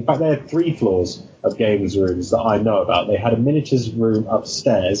games. In fact, they had 3 floors of games rooms that I know about. They had a miniatures room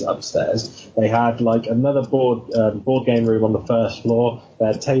upstairs. They had like another board game room on the first floor. They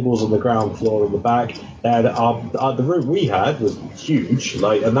had tables on the ground floor in the back. They had the room we had was huge,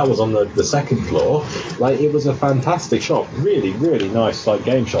 and that was on the second floor. It was a fantastic shop, really, really nice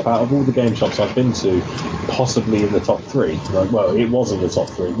game shop. Out of all the game shops I've been to, possibly in the top 3. Well, it was in the top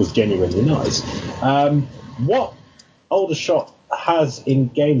 3. It was genuinely nice. What Aldershot has in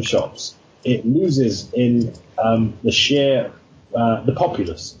game shops, it loses in the sheer the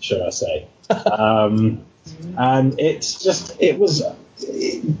populace, should I say? And it was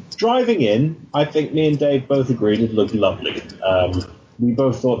driving in. I think me and Dave both agreed it looked lovely. We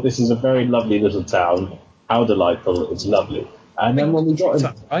both thought this is a very lovely little town. How delightful! It's lovely. And then when we got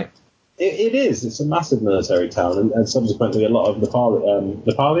in, right? It is. It's a massive military town, and subsequently a lot of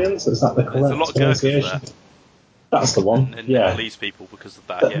Nepalians. Is that the correct There's a lot of pronunciation? Gurkhas there. That's the one. And Yeah. Nepalese people because of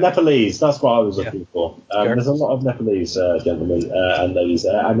that. Yeah. Nepalese, that's what I was looking for. There's a lot of Nepalese gentlemen and ladies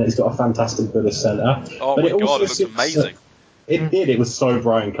there, and it's got a fantastic Buddhist centre. Oh but my god, also it looks seems- amazing. It did. It was so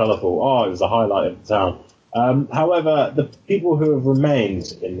bright and colourful. Oh, it was the highlight of the town. However, the people who have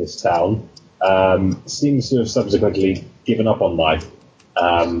remained in this town seems to have subsequently given up on life.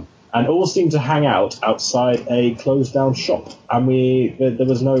 And all seem to hang out outside a closed-down shop. And there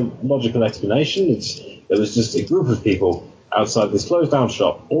was no logical explanation. There was just a group of people outside this closed-down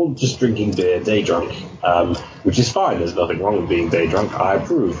shop, all just drinking beer, day drunk, which is fine. There's nothing wrong with being day drunk. I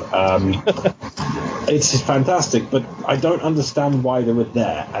approve. It's fantastic, but I don't understand why they were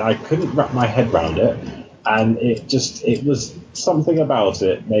there, and I couldn't wrap my head around it. And it was something about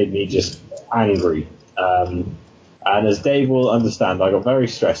it made me just angry. And as Dave will understand, I got very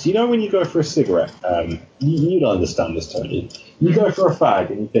stressed. You know when you go for a cigarette, you'd understand this, Tony. You go for a fag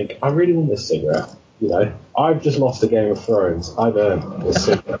and you think, I really want this cigarette. I've just lost a Game of Thrones. I've earned this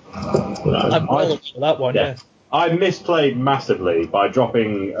cigarette. I'm all for that one, yeah. I misplayed massively by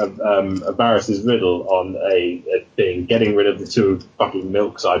dropping Varys's riddle on a thing, getting rid of the 2 fucking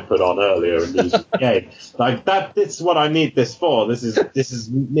milks I put on earlier and losing the game. This is what I need this for. This is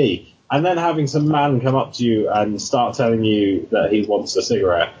me. And then having some man come up to you and start telling you that he wants a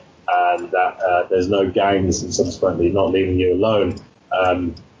cigarette and that there's no gangs and subsequently not leaving you alone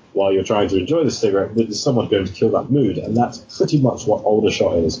while you're trying to enjoy the cigarette, but there's someone going to kill that mood. And that's pretty much what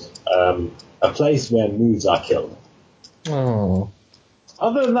Aldershot is. A place where moods are killed. Oh.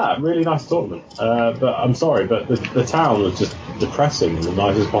 Other than that, really nice tournament. But I'm sorry, but the town was just depressing in the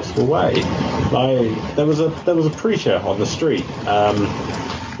nicest possible way. There was a preacher on the street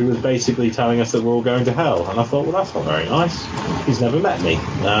who was basically telling us that we're all going to hell, and I thought, well, that's not very nice. He's never met me.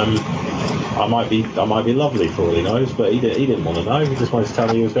 I might be lovely for all he knows, but he didn't want to know. He just wanted to tell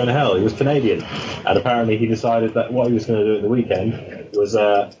me he was going to hell. He was Canadian, and apparently he decided that what he was going to do at the weekend was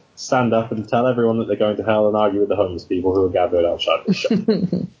stand up and tell everyone that they're going to hell and argue with the homeless people who are gathered outside the shop.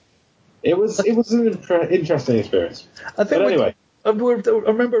 It was an interesting experience. I think anyway. I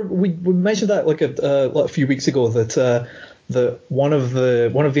remember we mentioned that a few weeks ago that one of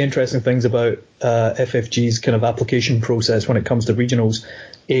the interesting things about FFG's kind of application process when it comes to regionals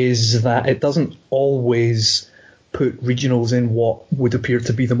is that it doesn't always put regionals in what would appear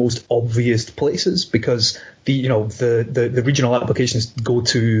to be the most obvious places, because the regional applications go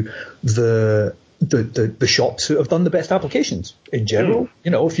to the shops who have done the best applications in general.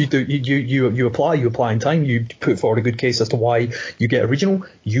 If you do, you apply in time, you put forward a good case as to why you get a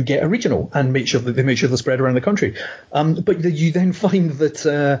regional, and make sure that they they're spread around the country. But you then find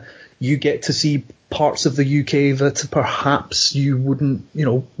that you get to see parts of the UK that perhaps you wouldn't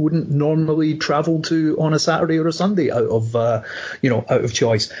normally travel to on a Saturday or a Sunday out of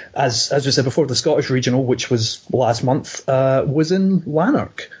choice. As we said before, the Scottish regional, which was last month, was in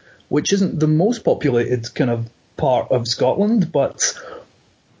Lanark, which isn't the most populated kind of part of Scotland, but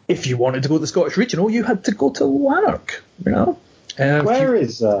if you wanted to go to the Scottish regional, you had to go to Lanark, Where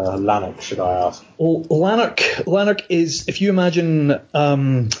is Lanark, should I ask? Well, Lanark is, if you imagine,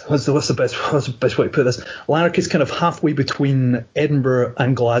 what's the best way to put this? Lanark is kind of halfway between Edinburgh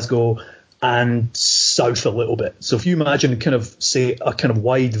and Glasgow, and south a little bit. So if you imagine kind of, say, a kind of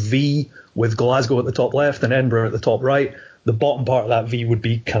wide V with Glasgow at the top left and Edinburgh at the top right, the bottom part of that V would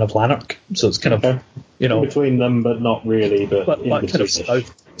be kind of Lanark. So it's kind of, you know, in between them, but not really, but in kind between. of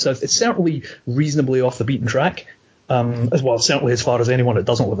south. It's certainly reasonably off the beaten track. As well, certainly as far as anyone that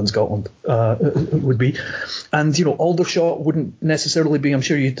doesn't live in Scotland would be. And, you know, Aldershot wouldn't necessarily be, I'm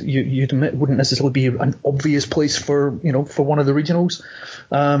sure you'd admit, wouldn't necessarily be an obvious place for, you know, for one of the regionals.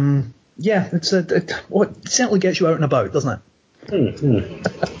 Yeah, it certainly gets you out and about, doesn't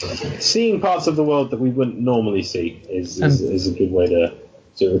it? Seeing parts of the world that we wouldn't normally see is a good way to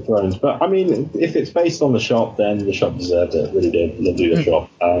do Thrones. But, I mean, if it's based on the shop, then the shop deserved it. It really did. They do the shop.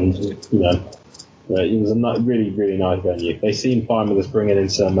 And, you know, it was a really, really nice venue. They seemed fine with us bringing in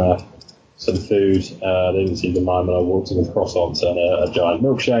some food. They didn't seem to mind when I walked in with croissants and a giant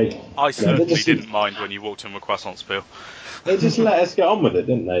milkshake. I certainly didn't mind when you walked in with croissants, Bill. They just let us get on with it,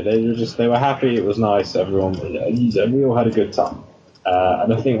 didn't they? They were happy. It was nice. Everyone, we all had a good time.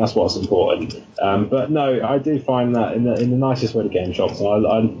 And I think that's what's important. But no, I do find that in the nicest way to game shops. They're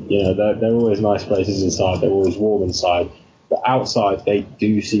always nice places inside. They're always warm inside. But outside, they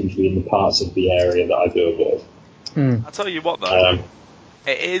do seem to be in the parts of the area that I do avoid. I'll tell you what, though,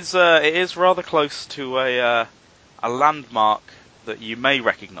 it is rather close to a landmark that you may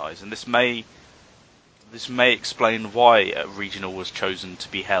recognise, and this may explain why a regional was chosen to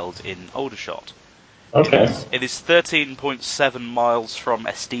be held in Aldershot. Okay. It is 13.7 miles from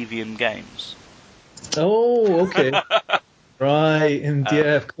Estevian Games. Oh, okay. Right, and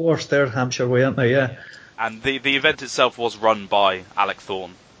yeah, of course, they're Hampshire way, aren't they? Yeah. And the event itself was run by Alec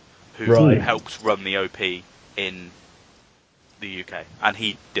Thorne, who helped run the OP in the UK, and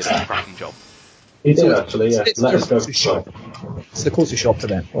he did a cracking job. He did, actually, yeah. It's the closest shop to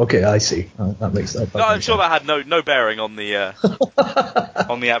them. Okay, I see. That makes that. No, I'm sure that had no bearing on the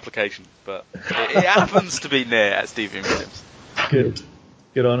on the application, but it happens to be near at Estevian Games.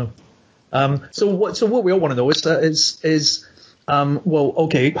 Good on him. So what we all want to know is how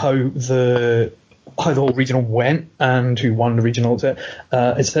the whole regional went and who won the regional,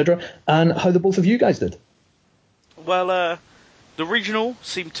 etc., and how the both of you guys did. Well, the regional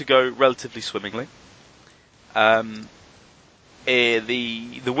seemed to go relatively swimmingly. The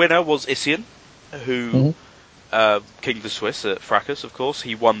winner was Isian, who King of the Swiss at Fracas, of course.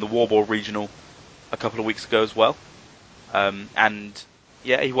 He won the Warball regional a couple of weeks ago as well, and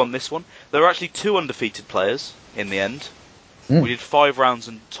yeah, he won this one. There were actually 2 undefeated players in the end. We did 5 rounds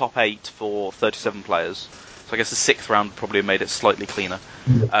and top 8 for 37 players. So I guess the 6th round probably made it slightly cleaner.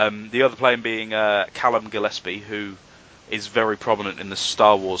 The other player being Callum Gillespie, who is very prominent in the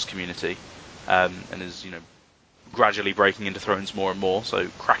Star Wars community, and is, you know, gradually breaking into Thrones more and more. So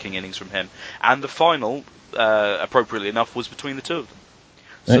cracking innings from him. And the final, appropriately enough, was between the 2 of them.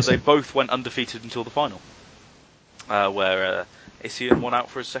 So they both went undefeated until the final, where Isian won out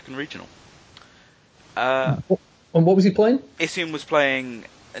for his 2nd regional. And what was he playing? Isian was playing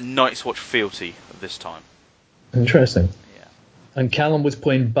Night's Watch Fealty this time. Interesting. Yeah. And Callum was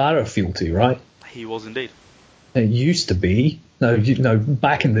playing Barra Fealty, right? He was indeed. It used to be. Now,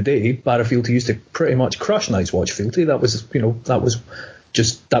 back in the day, Barra Fealty used to pretty much crush Night's Watch Fealty. That was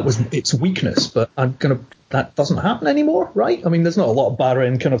its weakness. But that doesn't happen anymore, right? I mean, there's not a lot of Barra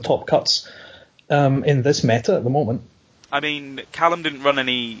in kind of top cuts in this meta at the moment. I mean, Callum didn't run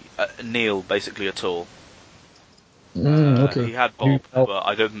any Neil basically at all. Okay. He had Bob, but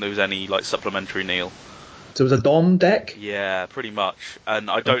I don't think there was any supplementary Neil. So it was a Dom deck? Yeah, pretty much.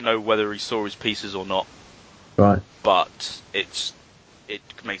 And I don't know whether he saw his pieces or not. Right. But it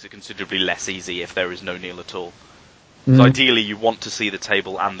makes it considerably less easy if there is no Neil at all. So ideally, you want to see the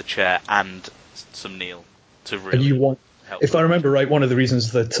table and the chair and some Neil to really help. If I remember right, one of the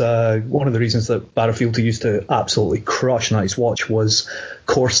reasons that Barra Fealty used to absolutely crush Night's Watch was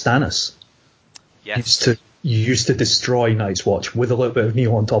Core Stannis. Yes. You used to destroy Night's Watch with a little bit of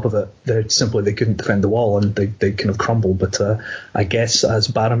Neil on top of it. They couldn't defend the wall and they kind of crumbled. But I guess as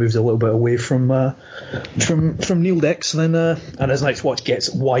Barra moves a little bit away from Neil decks, then and as Night's Watch gets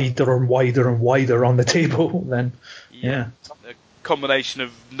wider and wider and wider on the table, then yeah. A combination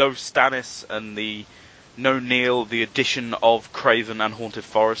of no Stannis and the no Neil, the addition of Craven and Haunted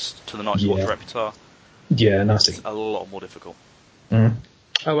Forest to the Night's Watch repertoire. Yeah, nasty. It's a lot more difficult. Oh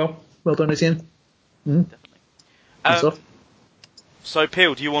well done, Isian. Definitely. So,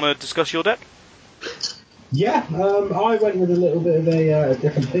 Peel, do you want to discuss your deck? Yeah, I went with a little bit of a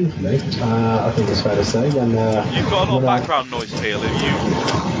different thing for me. I think it's fair to say. When, You've got a lot of background noise, Peel. Have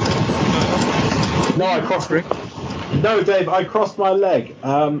you? No, I crossed. No, Dave, I crossed my leg.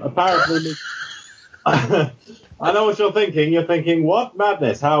 Apparently, I know what you're thinking. You're thinking, what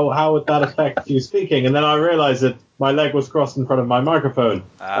madness? How would that affect you speaking? And then I realised that my leg was crossed in front of my microphone.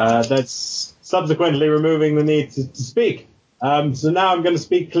 That's subsequently removing the need to speak. So now I'm going to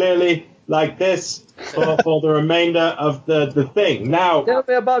speak clearly like this for the remainder of the thing. Now, Tell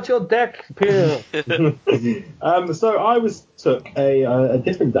me about your deck, Pierre. so I took a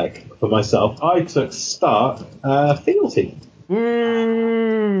different deck for myself. I took Stark Fealty.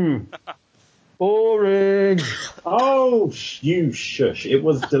 Boring. Oh, you shush. It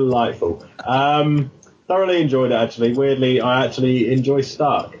was delightful. Thoroughly enjoyed it, actually. Weirdly, I actually enjoy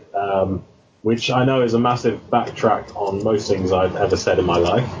Stark, which I know is a massive backtrack on most things I've ever said in my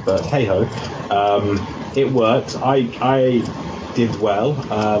life, but hey-ho. It worked. I did well.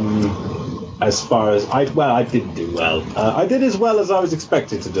 As far as I didn't do well. I did as well as I was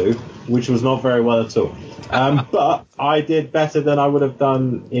expected to do, which was not very well at all. But I did better than I would have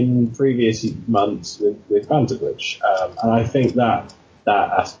done in previous months with Banter Glitch. And I think that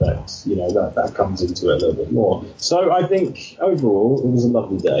aspect, that comes into it a little bit more. So I think overall it was a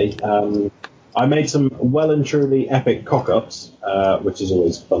lovely day. I made some well and truly epic cock-ups, which is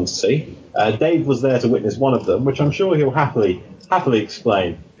always fun to see. Dave was there to witness one of them, which I'm sure he'll happily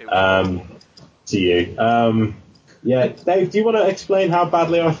explain to you. Yeah, Dave, do you want to explain how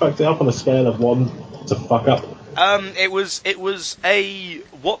badly I fucked it up on a scale of 1 to fuck up? It was a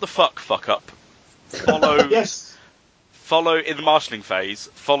what the fuck up, followed Yes. followed in the marshalling phase,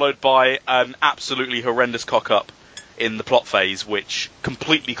 followed by an absolutely horrendous cock up in the plot phase, which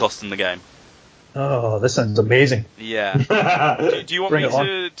completely cost them the game. Oh, this sounds amazing. Yeah. Do you want Bring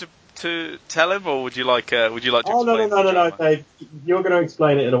me it to tell him, or would you like to Oh, explain? no, Dave. You're going to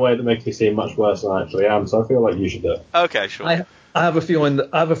explain it in a way that makes me seem much worse than I actually am, so I feel like you should do it. Okay, sure. I have a feeling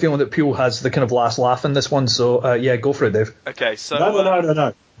that Peel has the kind of last laugh in this one, so yeah, go for it, Dave. Okay, so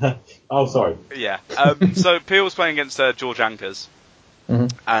No. Oh, sorry. yeah. So Peel was playing against George Ankers,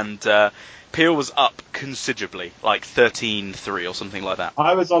 and Peel was up considerably, like 13-3 or something like that.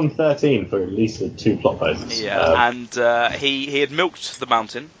 I was on 13 for at least the 2 plot phases. Yeah, and he had milked the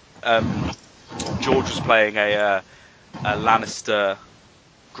mountain. George was playing a Lannister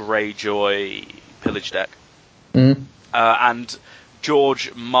Greyjoy pillage deck, and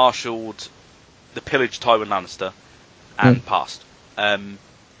George marshalled the pillaged Tywin Lannister and passed. And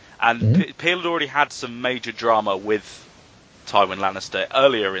Peel had already had some major drama with Tywin Lannister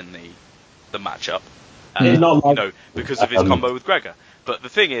earlier in the matchup, because of his combo with Gregor. But the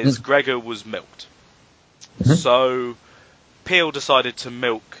thing is, Gregor was milked. So Peel decided to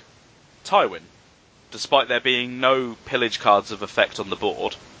milk Tywin, despite there being no pillage cards of effect on the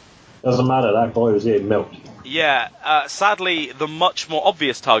board. Doesn't matter, that boy was getting milked. Yeah, sadly, the much more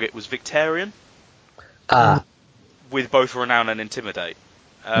obvious target was Victarion, with both Renown and Intimidate.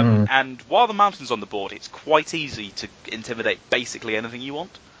 And while the mountain's on the board, it's quite easy to intimidate basically anything you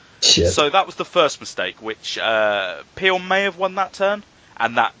want. Shit. So that was the first mistake, which Peel may have won that turn,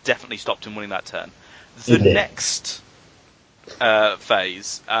 and that definitely stopped him winning that turn. The next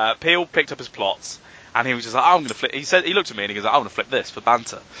phase, Peel picked up his plots, and he was just like, I'm going to flip. He looked at me and he goes, I'm going to flip this for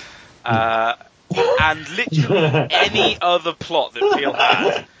banter. And literally any other plot that Peel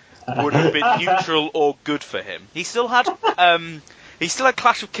had would have been neutral or good for him. He still had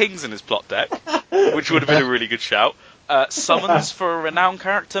Clash of Kings in his plot deck, which would have been a really good shout. Summons for a Renown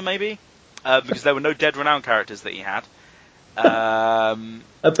character, maybe, because there were no dead Renown characters that he had. I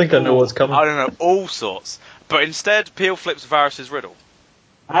think I know what's coming. I don't know, all sorts. But instead, Peel flips Varys' riddle.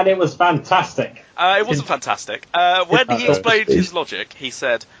 And it was fantastic. It wasn't fantastic. When he explained his logic, he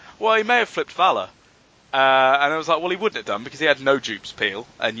said, well, he may have flipped Valar. And I was like, well, he wouldn't have done, because he had no dupes, Peel,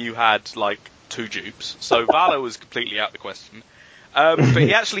 and you had, like, 2 dupes. So Valar was completely out of the question. But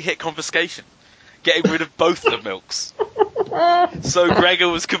he actually hit confiscation, getting rid of both the milks. So Gregor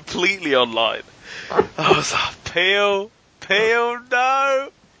was completely online. I was like, Peel, no!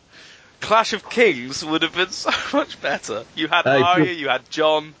 Clash of Kings would have been so much better. You had Arya, you had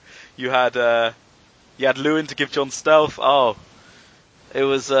Jon, you had Luwin to give Jon stealth. Oh, it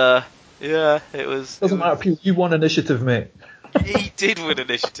was, it was... Doesn't matter, Peel, you won initiative, mate. He did win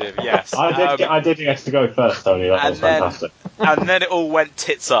initiative, yes. I did get to go first, Tony. That was fantastic. And then it all went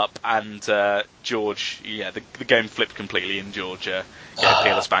tits up, and George, the game flipped completely, and George gave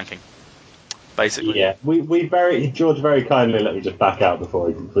Peel a spanking. Basically. Yeah, George very kindly let me just back out before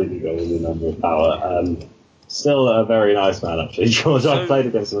he completely goes in under power. Still a very nice man, actually, George. I've played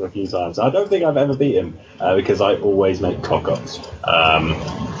against him a few times. I don't think I've ever beat him, because I always make cock-ups.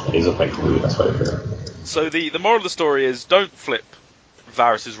 Is effectively the best way to put it. So the moral of the story is, don't flip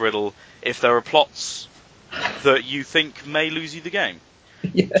Varys' riddle if there are plots that you think may lose you the game.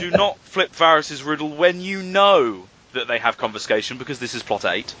 Do not flip Varys' riddle when you know that they have confiscation, because this is plot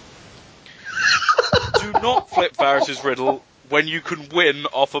 8. Do not flip Varys' riddle when you can win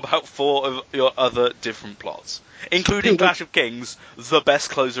off about 4 of your other different plots, including Clash of Kings, the best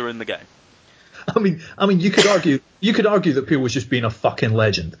closer in the game. I mean, you could argue that Peel was just being a fucking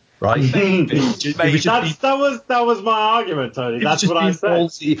legend, right? Maybe. That was my argument, Tony. That's what I said.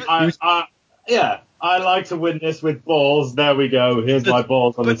 I like to win this with balls. There we go. Here's my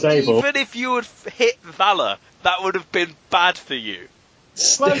balls on the table. Even if you had hit Valor, that would have been bad for you.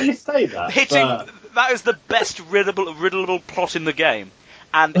 Well, you say that. That is the best riddleable plot in the game,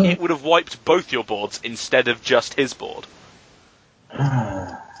 and it would have wiped both your boards instead of just his board.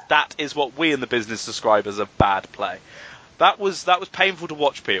 That is what we in the business describe as a bad play. That was painful to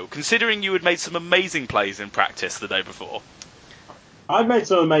watch, Peel, considering you had made some amazing plays in practice the day before. I made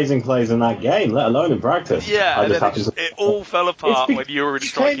some amazing plays in that game, let alone in practice. Yeah, it all fell apart when you were in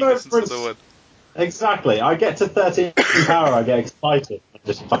striking distance of the wood. Exactly. I get to 13 power, I get excited. I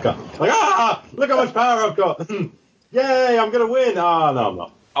just fuck up. Like, look how much power I've got. Yay, I'm going to win. No, I'm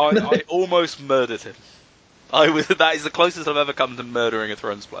not. I almost murdered him. That is the closest I've ever come to murdering a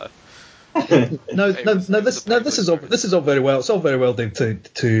Thrones player. This is all very well. It's all very well, Dave,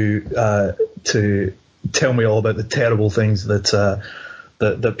 to tell me all about the terrible things that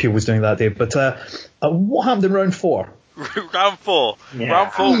Peel was doing that day. But what happened in round 4? Round 4. Yeah.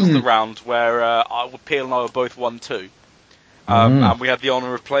 Round 4 was the round where Peel and I were both 1-2. And we had the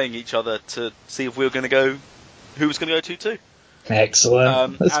honour of playing each other to see if we were going to go, who was going to go 2-2.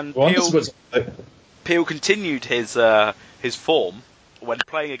 Excellent. And Peel continued his form when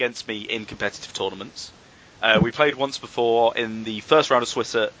playing against me in competitive tournaments. We played once before in the first round of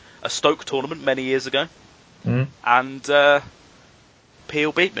Swiss at a Stoke tournament many years ago, and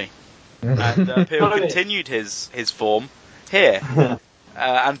Peel beat me. And Peel continued his form here,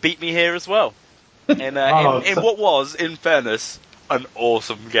 and beat me here as well. In what was, in fairness, an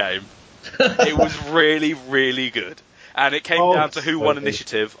awesome game. It was really, really good. And it came down to who won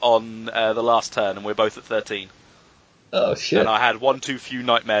initiative on the last turn, and we're both at 13. Oh, shit. And I had one too few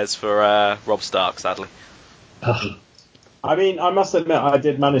nightmares for Rob Stark, sadly. I mean, I must admit, I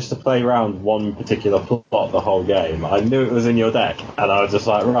did manage to play around one particular plot the whole game. I knew it was in your deck, and I was just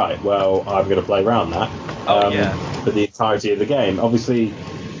like, right, well, I'm going to play around that for the entirety of the game. Obviously,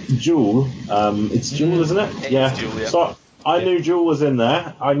 Jewel, it's Jewel, isn't it? It's Jewel, yeah. So I knew Jewel was in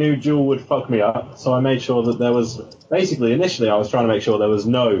there. I knew Jewel would fuck me up, so I made sure that there was... Basically, initially, I was trying to make sure there was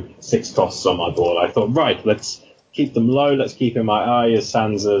no 6 costs on my board. I thought, right, let's keep them low. Let's keep in my Aryas,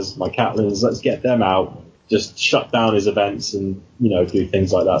 Sansas, my Catelyn's. Let's get them out. Just shut down his events and, do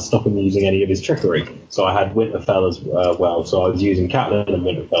things like that. Stop him using any of his trickery. So I had Winterfell as well. So I was using Catelyn and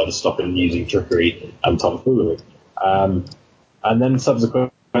Winterfell to stop him using trickery and tomfoolery. And then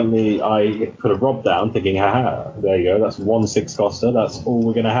subsequently, I put a Rob down, thinking, haha, there you go. That's 1 6-coster. That's all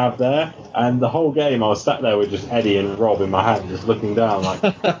we're going to have there. And the whole game, I was sat there with just Eddie and Rob in my hand, just looking down like,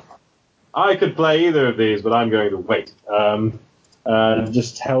 I could play either of these, but I'm going to wait.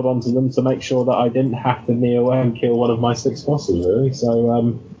 Just held on to them to make sure that I didn't have to knee away and kill one of my 6 bosses, really.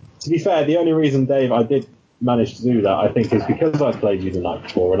 So, to be fair, the only reason, Dave, I did manage to do that, I think, is because I played you the night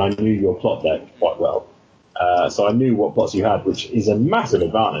before and I knew your plot deck quite well. So I knew what plots you had, which is a massive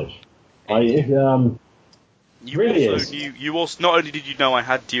advantage. You also not only did you know I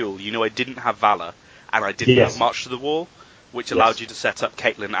had Duel, you know I didn't have Valor, and I didn't have March to the Wall, which allowed you to set up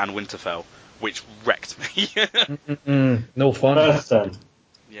Catelyn and Winterfell, which wrecked me. No fun. First turn.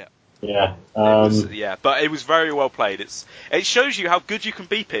 Yeah. But it was very well played. It shows you how good you can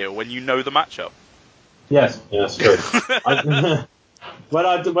be, Peel, when you know the matchup. Yes, true. When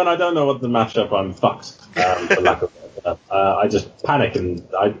I don't know what the matchup, I'm fucked. For lack of I just panic, and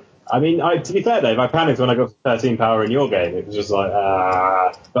to be fair, Dave, I panicked when I got to 13 power in your game. It was just like,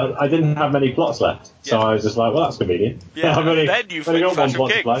 but I didn't have many plots left, so I was just like, well, that's convenient. Yeah, then you've got one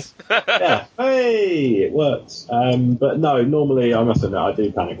plot to play. Yeah, hey, it works. But no, normally I must admit I do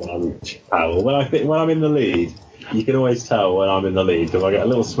panic when I reach power. When I'm in the lead, you can always tell when I'm in the lead because I get a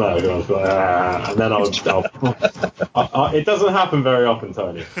little smirk and I'm just like, and then I'll it doesn't happen very often,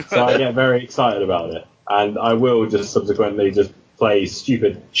 Tony. So I get very excited about it, and I will just subsequently just play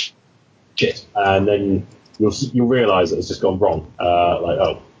stupid shit, and then you'll realise that it's just gone wrong.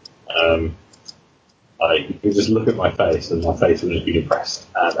 You just look at my face, and my face will just be depressed.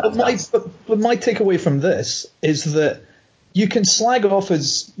 But my takeaway from this is that you can slag off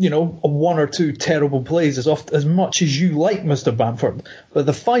as, a 1 or 2 terrible plays as much as you like, Mr. Bamford, but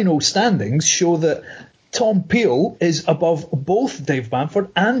the final standings show that Tom Peel is above both Dave Bamford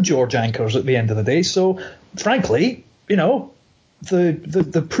and George Anchors at the end of the day. So, frankly,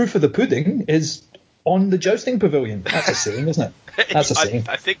 the proof of the pudding is on the jousting pavilion. That's a saying, isn't it? That's a saying.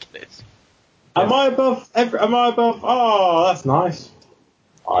 I think it is. Am I above? Am I above? Oh, that's nice.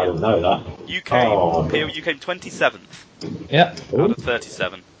 I didn't know that. You came, Oh. Peel, you came 27th Yeah. out of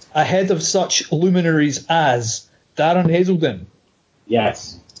 37. Ahead of such luminaries as Darren Hazelden,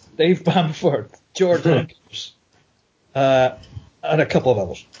 Yes. Dave Bamford, George Hankers, and a couple of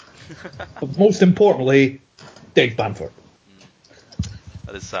others. But most importantly, Dave Bamford.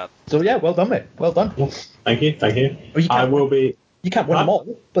 That is sad. So yeah, well done, mate. Well done. Thank you. Thank you. Well, you I can't will be. You can't win them all,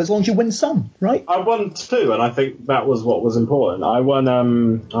 but as long as you win some, right? I won 2, and I think that was what was important. I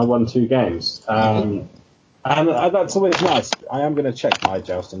won 2 games, and that's always nice. I am going to check my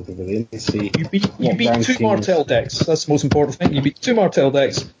jousting pavilion to see. You beat what 2 rankings- Martell decks. That's the most important thing. You beat 2 Martell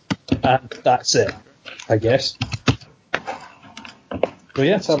decks, and that's it, I guess. So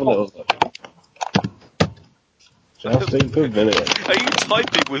yeah, Let's have a little look. Jousting pavilion. Are you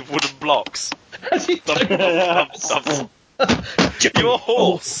typing with wooden blocks? You're a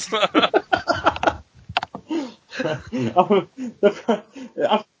horse.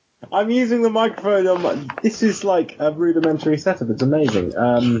 I'm using the microphone on this is like a rudimentary setup. It's amazing.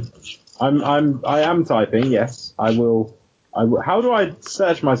 I am typing. Yes, I will. How do I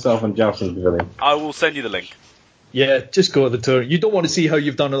search myself on Jousting Pavilion? I will send you the link. Yeah, just go to the tournament. You don't want to see how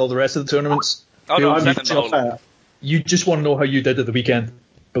you've done at all the rest of the tournaments. Oh, no, I'm you, sending the whole link. you just want to know how you did at the weekend.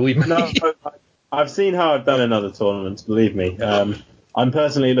 Believe me. No, I've seen how I've done in other tournaments. Believe me. I'm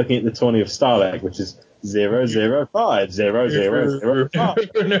personally looking at the tourney of Starleg, which is 005 0005.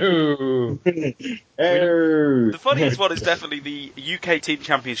 No. The funniest one is definitely the UK Team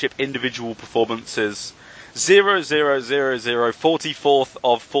Championship individual performances 00044th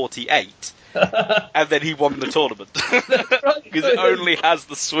of 48. And then he won the tournament. Because it only has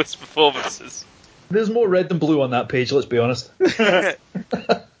the Swiss performances. There's more red than blue on that page, let's be honest.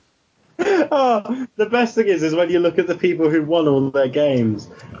 Oh, the best thing is when you look at the people who won all their games,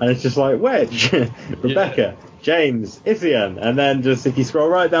 and it's just like Wedge, Rebecca, James, Isian, and then just if you scroll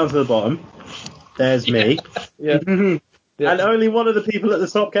right down to the bottom, there's me. Yeah. And only one of the people at the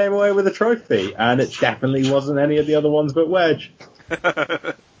top came away with a trophy, and it definitely wasn't any of the other ones but Wedge.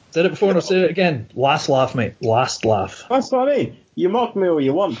 Said it before and I'll say it again. Last laugh, mate. Last laugh. That's what I mean. You mock me all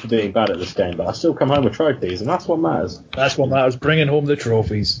you want for being bad at this game, but I still come home with trophies, and that's what matters. That's what matters. Bringing home the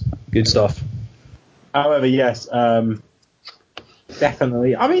trophies. Good stuff. However, yes,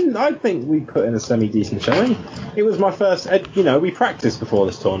 definitely. I mean, I think we put in a semi-decent showing. It was my first, we practiced before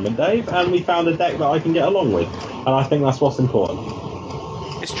this tournament, Dave, and we found a deck that I can get along with, and I think that's what's important.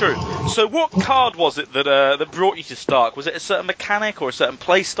 It's true. So what card was it that brought you to Stark? Was it a certain mechanic or a certain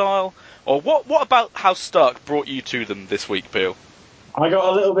play style? Or what about how Stark brought you to them this week, Peel? I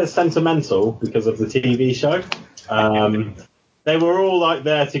got a little bit sentimental because of the TV show. They were all like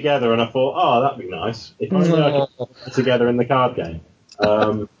there together, and I thought, oh, that'd be nice if I could get together in the card game.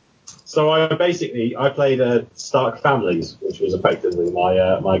 So I played Stark Families, which was effectively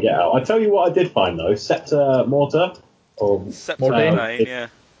my get out. I tell you what, I did find though, Scepter Mortar or Scepter Mordain, yeah.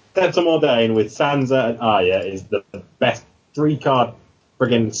 Scepter Mordain with Sansa and Arya is the best 3-card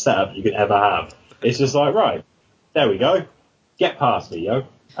friggin' setup you could ever have. It's just like, right, there we go. Get past me, yo.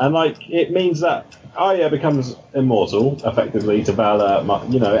 And, it means that Arya becomes immortal, effectively, to Bella,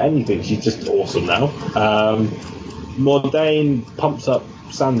 anything. She's just awesome now. Mordain pumps up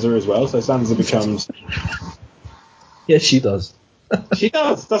Sansa as well, so Sansa becomes... Yes, she does. She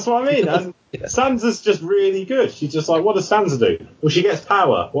does, that's what I mean. And Yeah. Sansa's just really good. She's just like, what does Sansa do? Well, she gets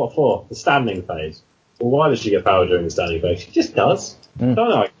power. What for? The standing phase. Well, why does she get power during the standing phase? She just does. Don't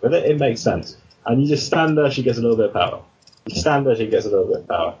argue with it. It makes sense. And you just stand there, she gets a little bit of power. You stand there, she gets a little bit of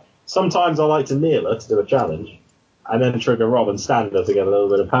power. Sometimes I like to kneel her to do a challenge, and then trigger Rob and stand her to get a little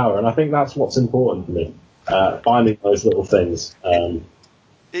bit of power. And I think that's what's important for me, finding those little things.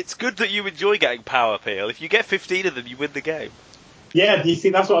 It's good that you enjoy getting power, Peel. If you get 15 of them, you win the game. Yeah, you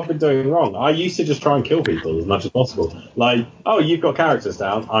see, that's what I've been doing wrong. I used to just try and kill people as much as possible. Like, oh, you've got characters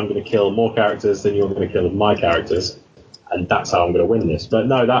down, I'm going to kill more characters than you're going to kill my characters, and that's how I'm going to win this. But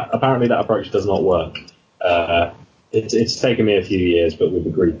no, apparently that approach does not work. It's taken me a few years, but we've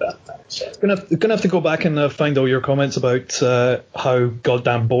agreed that. So. Gonna have to go back and find all your comments about how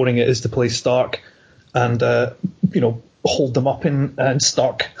goddamn boring it is to play Stark, and hold them up in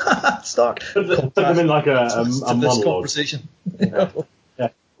Stark. Stark. Put them in like a this monologue. conversation. Yeah.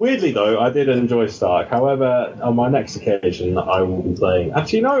 Weirdly though, I did enjoy Stark. However, on my next occasion, I will be playing.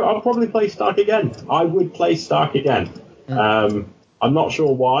 Actually, no, I'll probably play Stark again. I would play Stark again. I'm not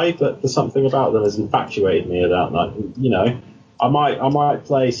sure why, but there's something about them has infatuated me about that. I might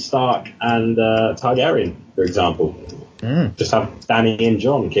play Stark and Targaryen, for example. Just have Danny and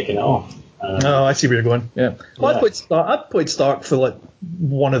John kicking it off. Oh, I see where you're going. Yeah. Well, Yeah. I played Stark for like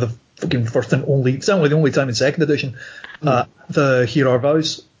one of the fucking first and only, certainly the only time in second edition, the Here Are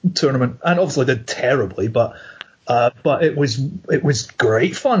Vows tournament, and obviously did terribly, but it was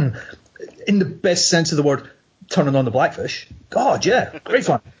great fun, in the best sense of the word. Turning on the Blackfish, God, yeah, great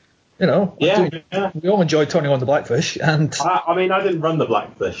fun. You know, Yeah. we all enjoyed turning on the Blackfish, and I mean, I didn't run the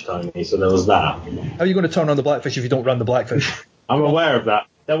Blackfish, Tony, so there was that. how are you going to turn on the Blackfish if you don't run the Blackfish? I'm aware of that.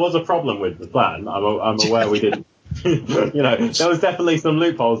 There was a problem with the plan. I'm aware we didn't. There was definitely some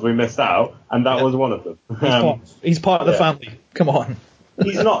loopholes we missed out, and that was one of them. He's part of the family. Come on.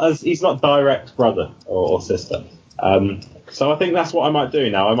 He's not direct brother or sister. So I think that's what I might do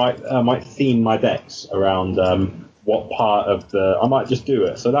now. I might theme my decks around what part of I might just do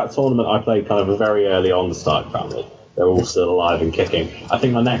it. So that tournament I played kind of very early on the Stark family. They're all still alive and kicking. I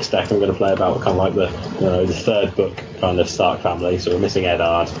think my next deck I'm going to play about kind of like the third book kind of Stark family. So we're missing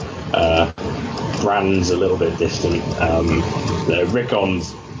Eddard. Brand's a little bit distant.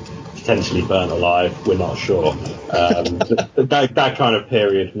 Rickon's potentially burnt alive. We're not sure. That kind of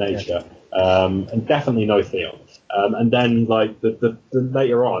period nature. And definitely no Theon. And then like the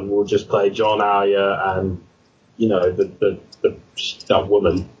later on we'll just play John Arya and that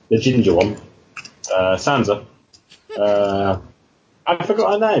woman, the ginger one, Sansa. I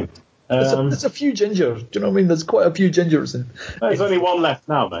forgot her name. There's a few gingers. Do you know what I mean? There's quite a few gingers. There's only one left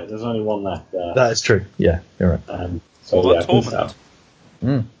now, mate. There's only one left. That is true. Yeah, you're right. Tormund.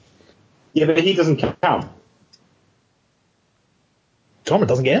 Yeah, but he doesn't count. Tormund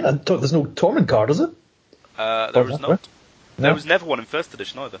doesn't get in. There's no Tormund card, is it? There was not. There was never one in first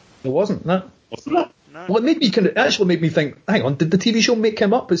edition either. There wasn't. No. Wasn't there? No. Well, it actually made me think. Hang on, did the TV show make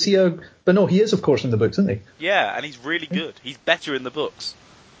him up? Is he a? But no, he is, of course, in the books, isn't he? Yeah, and he's really good. He's better in the books.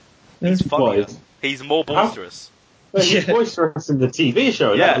 Yeah. He's funnier. What? He's more boisterous. Well, he's boisterous in the TV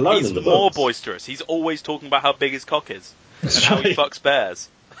show, Yeah, let alone he's in the more books. boisterous. He's always talking about how big his cock is and That's how he right. fucks bears.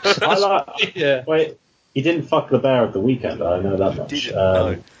 I like. Yeah. Wait, he didn't fuck the bear at the weekend. I know that much. Didn't,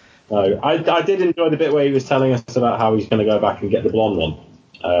 no. No, I did enjoy the bit where he was telling us about how he's going to go back and get the blonde one,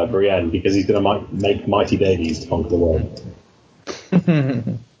 Brienne, because he's going to make mighty babies to conquer the world.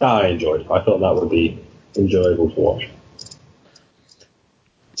 That I enjoyed. I thought that would be enjoyable to watch.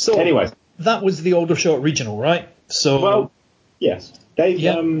 So Anyway, that was the Aldershot regional, right? So well, yes, Dave.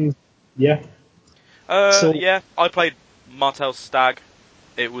 Yeah. Yeah. Yeah, I played Martell's Stag.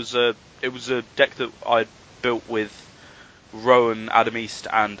 It was a deck that I built with Rowan, Adam East,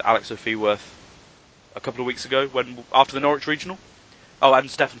 and Alex O'Feeworth a couple of weeks ago after the Norwich regional. Oh, and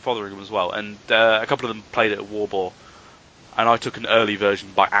Stefan Fotheringham as well. And a couple of them played it at Warbore, and I took an early version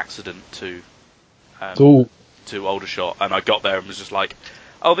by accident to Aldershot, and I got there and was just like,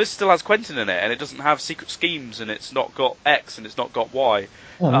 oh, this still has Quentin in it, and it doesn't have secret schemes, and it's not got X, and it's not got Y.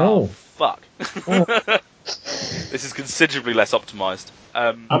 Oh, no. Fuck. This is considerably less optimised.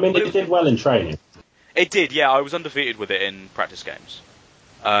 I mean, it did well in training. It did, yeah. I was undefeated with it in practice games.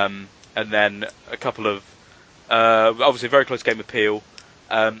 And then a couple of... obviously a very close game with Peel.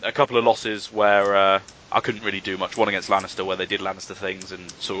 A couple of losses where I couldn't really do much. One against Lannister, where they did Lannister things and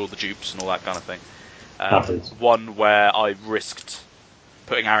saw all the dupes and all that kind of thing. One where I risked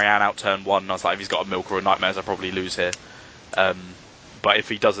putting Ariane out turn one, and I was like, if he's got a Milk or a Nightmares, I'll probably lose here. But if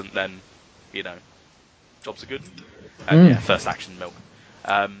he doesn't, then, jobs are good. Yeah, first action Milk.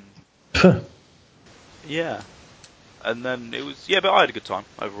 Yeah. And then it was... Yeah, but I had a good time,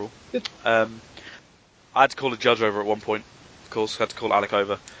 overall. Good. I had to call a judge over at one point, of course. I had to call Alec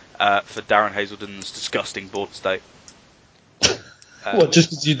over for Darren Hazelden's disgusting board state. What, just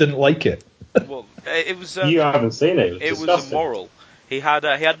because you didn't like it? Well, it was... You haven't seen it. It was disgusting. immoral. He had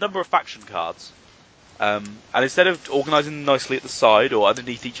a number of faction cards, and instead of organising them nicely at the side or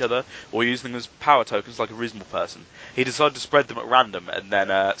underneath each other, or using them as power tokens like a Rismal person, he decided to spread them at random and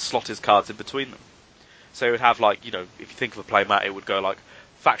then slot his cards in between them. So it would have, like, if you think of a playmat, it would go like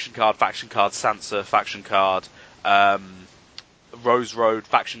faction card, Sansa, faction card, Rose Road,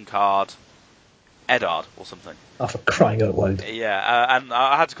 faction card, Eddard, or something. Oh, for crying out loud. Yeah, and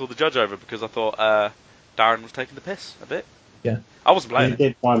I had to call the judge over because I thought Darren was taking the piss a bit. Yeah. I wasn't playing He it.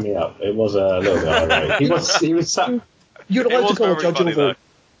 did wind me up. It was a little bit irate. He was sat... You're It allowed to was call a very judge funny, over. though.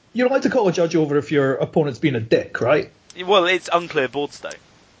 You're allowed to call a judge over if your opponent's been a dick, right? Well, it's unclear board state.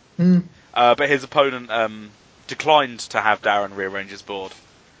 But his opponent declined to have Darren rearrange his board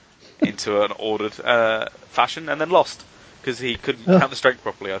into an ordered fashion, and then lost because he couldn't count the strength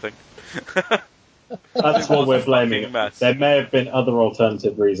properly, I think. That's what we're blaming. mess. There may have been other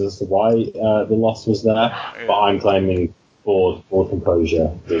alternative reasons to why the loss was there, but I'm claiming board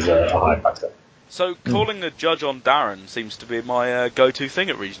composure was a high factor. So calling a judge on Darren seems to be my go-to thing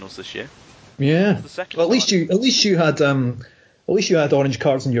at regionals this year. Yeah. The second Well, at least you had orange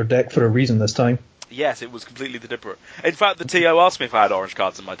cards in your deck for a reason this time. Yes, it was completely deliberate. In fact, the TO asked me if I had orange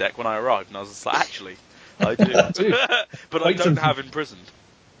cards in my deck when I arrived, and I was just like, actually, I do. But I Quite don't some- have imprisoned.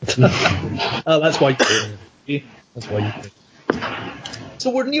 That's why. That's why you did. So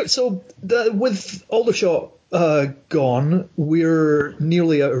we're near. So with Aldershot gone, we're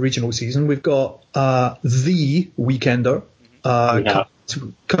nearly out of regional season. We've got the Weekender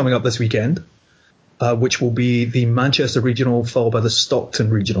coming up this weekend, which will be the Manchester Regional followed by the Stockton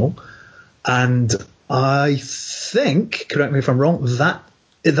Regional, and I think, correct me if I'm wrong,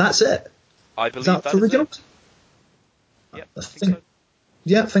 that's it. I believe Is that that for is regionals? it. Yep, I I think so.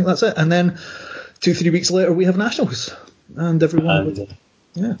 Yeah, I think that's it. And then 2-3 weeks later, we have nationals, and everyone.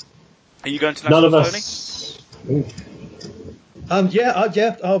 Yeah. Are you going to None nationals, of Tony?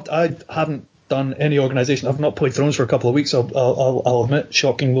 us. I haven't done any organisation. I've not played Thrones for a couple of weeks. I'll admit,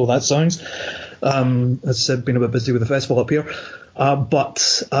 shocking though that sounds. As I said, been a bit busy with the festival up here.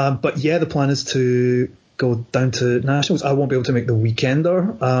 But yeah, the plan is to go down to nationals. I won't be able to make the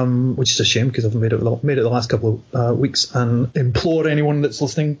Weekender, which is a shame because I've made it the last couple of weeks, and implore anyone that's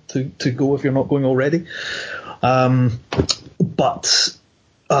listening to go if you're not going already. But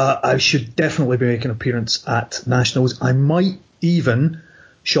I should definitely be making an appearance at nationals. I might even,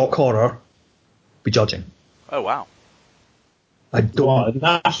 shock horror, be judging. Oh, wow. I don't.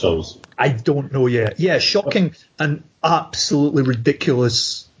 What, nationals? I don't know yet. Yeah, shocking and absolutely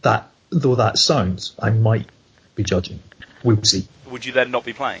ridiculous though that sounds. I might be judging. We'll see. Would you then not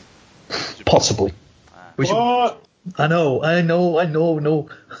be playing? Possibly. What? I know. No.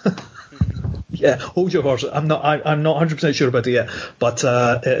 Yeah, hold your horse. I'm not 100% sure about it yet, but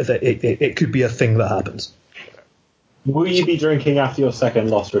it could be a thing that happens. Will you be drinking after your second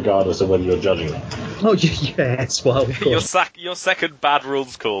loss, regardless of whether you're judging it? Oh yes, well, of course. Your second bad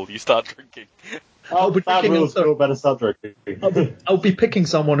rules call, you start drinking. I'll be bad drinking rules, after- feel better start drinking. I'll be picking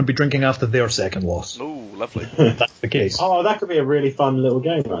someone and be drinking after their second loss. Ooh, lovely. If that's the case. Oh, that could be a really fun little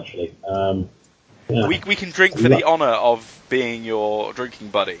game, actually. Yeah. We can drink for the honour of being your drinking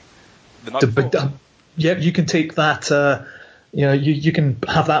buddy. The night before. Yeah, you can take that. You can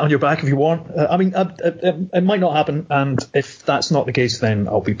have that on your back if you want. It might not happen, and if that's not the case, then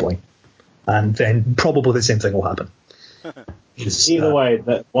I'll be playing, and then probably the same thing will happen. Either way,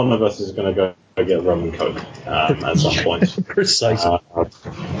 that one of us is going to go get rum and coke at some point. Precisely.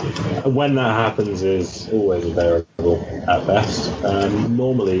 When that happens is always a variable at best.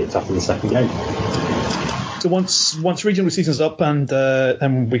 Normally, it's after the second game. So once regional season's up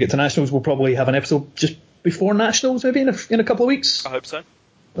and we get to nationals, we'll probably have an episode just before nationals, maybe in a couple of weeks. I hope so.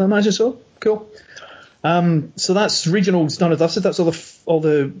 I imagine so. Cool. So that's regionals done and dusted. That's all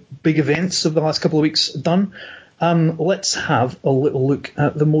the big events of the last couple of weeks done. Let's have a little look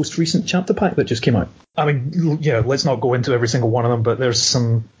at the most recent chapter pack that just came out. I mean, yeah, let's not go into every single one of them, but there's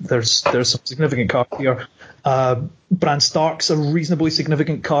some significant cards here. Bran Stark's a reasonably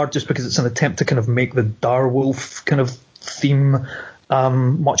significant card just because it's an attempt to kind of make the Direwolf kind of theme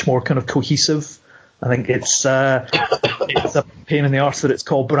much more kind of cohesive. I think it's a pain in the arse that it's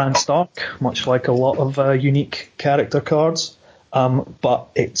called Bran Stark, much like a lot of unique character cards. But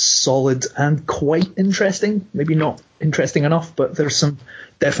it's solid and quite interesting. Maybe not interesting enough, but there's some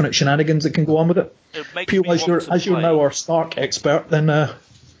definite shenanigans that can go on with it. Peel, as you're now our Stark expert, then yeah,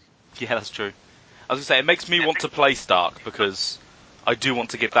 that's true. I was going to say, it makes me want to play Stark because I do want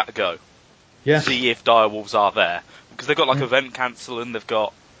to give that a go. Yeah. See if Direwolves are there. Because they've got like event cancelling, they've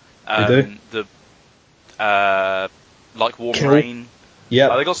got They do. like Warm Kill. Rain.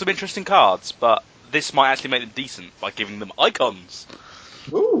 Yeah. They've got some interesting cards, but this might actually make them decent by giving them icons.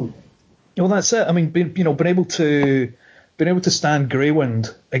 Ooh. Well, that's it. I mean, being able to stand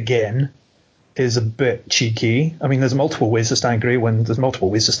Greywind again is a bit cheeky. I mean, there's multiple ways to stand Greywind. There's multiple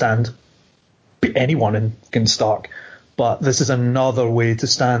ways to stand anyone in Stark, but this is another way to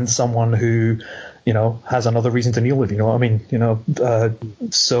stand someone who, has another reason to kneel with. You know what I mean?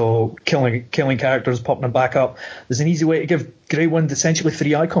 So killing characters, popping them back up. There's an easy way to give Greywind essentially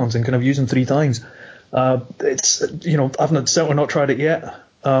 3 icons and kind of use them 3 times. It's I've certainly not tried it yet.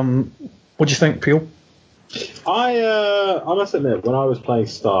 What do you think, Peel? I must admit, when I was playing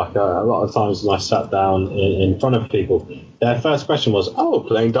Stark, a lot of times when I sat down in front of people, their first question was, "Oh,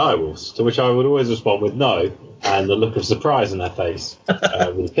 playing Direwolves," to which I would always respond with no, and the look of surprise in their face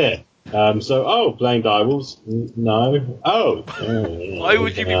would appear. Playing Direwolves? No. Oh. Why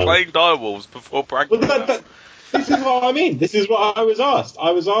would you be playing Direwolves before practice? Well, This is what I mean. This is what I was asked.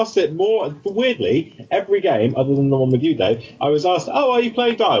 I was asked it more weirdly every game, other than the one with you, Dave. I was asked, "Oh, are you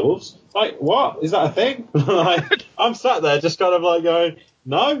playing Direwolves?" Like, what? Is that a thing? Like, I'm sat there just kind of like going,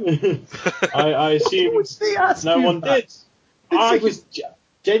 "No." I assumed no one did. I was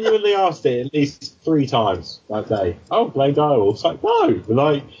genuinely asked it at least 3 times that day. Oh, playing Direwolves? Like, no,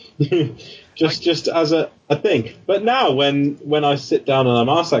 like just as a thing. But now when I sit down and I'm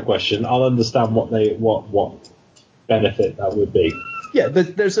asked that question, I'll understand what benefit that would be. Yeah,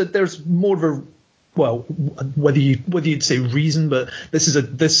 there's more of a, well, whether you'd say reason, but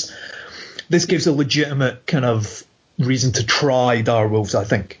this gives a legitimate kind of reason to try Direwolves, I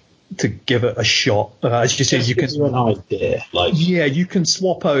think, to give it a shot. As you say, you can an idea, like, yeah, you can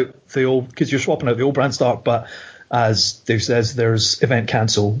swap out the old, because you're swapping out the old brand start, but as Dave says, there's event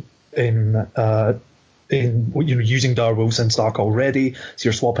cancel in using Direwolves in Stark already, so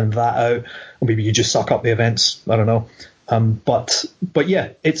you're swapping that out, or maybe you just suck up the events. I don't know. But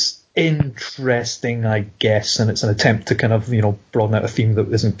yeah, it's interesting, I guess, and it's an attempt to kind of broaden out a theme that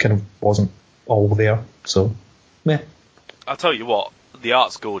wasn't all there. So, yeah. I'll tell you what, the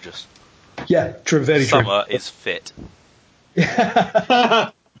art's gorgeous. Yeah, true, very true. Summer is fit.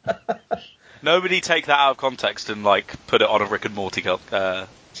 Nobody take that out of context and put it on a Rick and Morty podcast,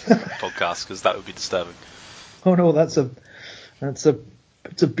 because that would be disturbing. Oh no, it's a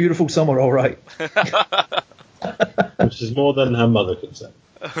beautiful summer, all right. Which is more than her mother could say.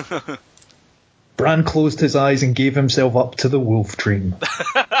 Bran closed his eyes and gave himself up to the wolf dream.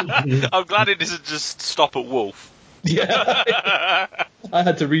 I'm glad it doesn't just stop at wolf. Yeah. I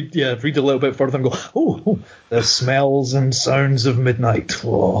had to read a little bit further and go, oh, the smells and sounds of midnight.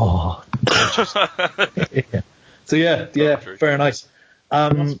 Oh, yeah. So yeah, very nice.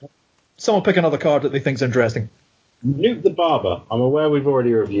 Someone pick another card that they think's interesting. Newt the Barber. I'm aware we've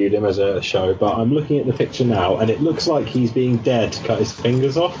already reviewed him as a show, but I'm looking at the picture now, and it looks like he's being dared to cut his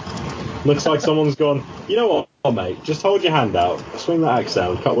fingers off. Looks like someone's gone, you know what, mate, just hold your hand out, swing that axe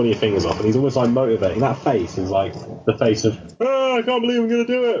down, cut one of your fingers off, and he's almost motivating. That face is like the face of, I can't believe I'm going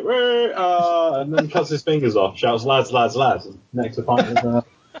to do it, and then cuts his fingers off, shouts, lads, lads, lads, and next to fight with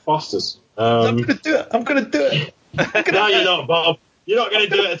Fosters. I'm going to do it. No, you're not, Bob. You're not going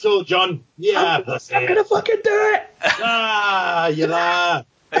to do it at all, John. Yeah, I'm going to fucking do it. You lie.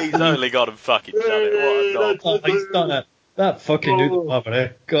 He's only got him fucking done it. What a knob. Oh, he's done it. That fucking Newt the Barber, eh?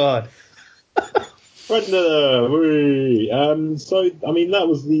 God. So, I mean, that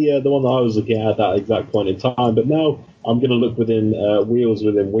was the one that I was looking at that exact point in time. But now I'm going to look within Wheels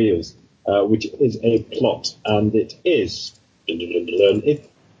Within Wheels, which is a plot, and it is. It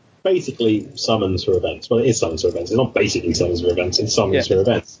basically summons for events. Well, it is summons for events. It's not basically summons for events. It's summons for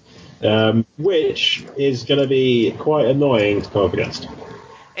events, which is going to be quite annoying to come up against.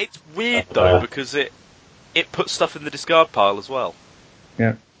 It's weird though because it puts stuff in the discard pile as well.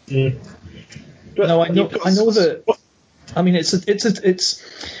 Yeah. Mm. But no, I know that. I mean, it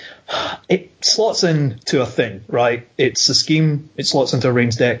slots into a thing, right? It's a scheme. It slots into a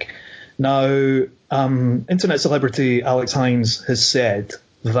range deck. Now, internet celebrity Alex Hines has said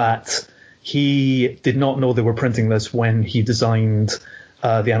that he did not know they were printing this when he designed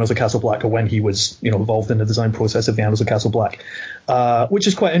the Annals of Castle Black, or when he was involved in the design process of the Annals of Castle Black, which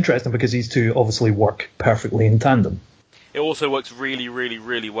is quite interesting because these two obviously work perfectly in tandem. It also works really, really,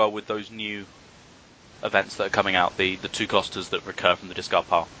 really well with those new events that are coming out, the two costers that recur from the discard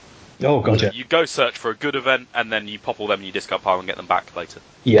pile. Oh, God, yeah. You go search for a good event, and then you pop all them in your discard pile and get them back later.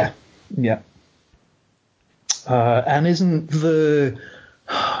 Yeah. And isn't the...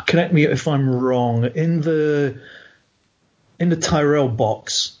 Correct me if I'm wrong. In the Tyrell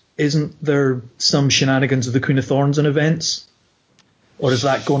box, isn't there some shenanigans of the Queen of Thorns in events? Or is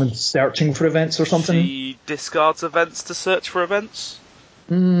that going and searching for events or something? She discards events to search for events.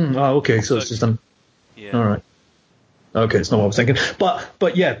 Oh, okay. So it's just done. Yeah. All right. Okay, it's not what I was thinking.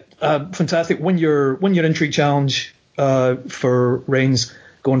 But yeah, fantastic. When you're in Tree Challenge for Reigns,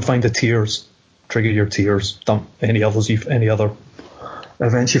 go and find the tiers. Trigger your tiers. Dump any other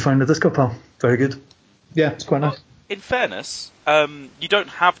events you find in the discard pile. Very good. Yeah, it's quite nice. In fairness, you don't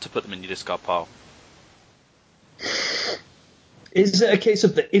have to put them in your discard pile. Is it a case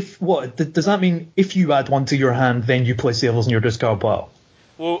of does that mean if you add one to your hand, then you place the others in your discard pile?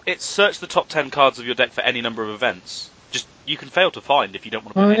 Well, it's search the top 10 cards of your deck for any number of events. Just you can fail to find if you don't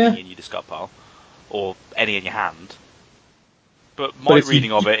want to put any in your discard pile, or any in your hand. But my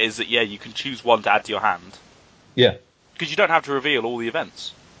reading of it is that you can choose one to add to your hand. Yeah. Because you don't have to reveal all the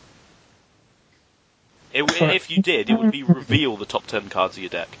events. If you did, it would be reveal the top 10 cards of your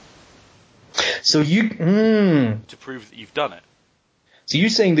deck. So to prove that you've done it. So you're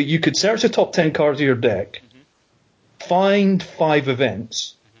saying that you could search the top 10 cards of your deck, find 5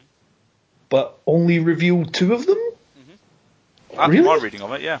 events, but only reveal 2 of them? That's Really? my reading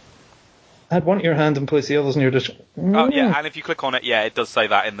of it, yeah. Add one to your hand and place the others in your dish. Oh, yeah, and if you click on it, yeah, it does say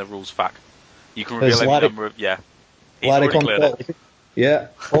that in the rules fact. You can There's reveal any Larry- number of, yeah. He's Larry already cleared it. Control. Yeah,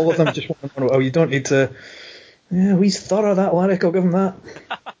 all of them just want to know. Oh, you don't need to. Yeah, he's thorough, that Larry. I'll give him that.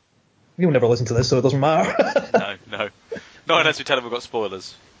 He'll never listen to this, so it doesn't matter. No. Not unless we tell him we've got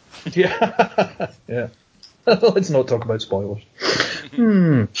spoilers. Yeah. Yeah. Let's not talk about spoilers.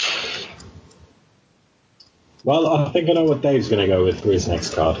 Well, I think I know what Dave's going to go with for his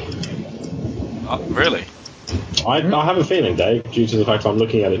next card. Really? I have a feeling, Dave, due to the fact I'm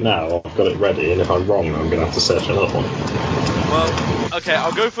looking at it now, I've got it ready, and if I'm wrong, I'm going to have to search another one. Well, okay,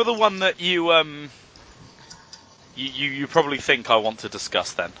 I'll go for the one that you probably think I want to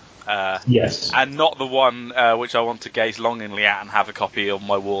discuss then. Yes. And not the one which I want to gaze longingly at and have a copy on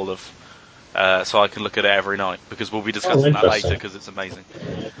my wall of, so I can look at it every night, because we'll be discussing that later, interesting. because it's amazing.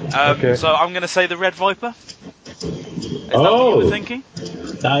 Okay. So I'm going to say the Red Viper. Is that what you Oh. were thinking?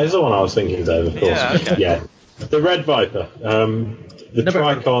 That is the one I was thinking, Dave, of course. Yeah, okay. Yeah. The Red Viper. The Never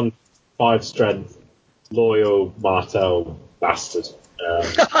heard of Tricon, 5 strength, loyal Martel bastard.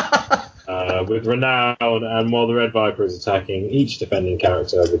 With renown, and while the Red Viper is attacking, each defending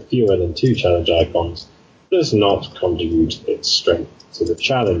character with fewer than 2 challenge icons does not contribute its strength to the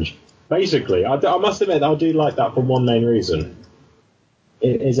challenge. Basically, I must admit, I do like that for one main reason.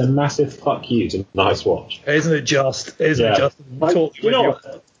 It is a massive fuck you to Nice Watch. Isn't it just? Isn't it just? Like, Totally you know with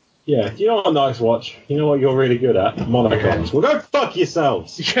what? Yeah, you know what, Nice Watch? You know what you're really good at? Monocons. Well, go fuck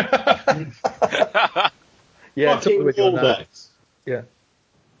yourselves. Yeah, Fucking totally with you on wall that. decks. Yeah.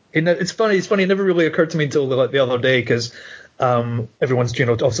 It's funny. It never really occurred to me until the other day, because everyone's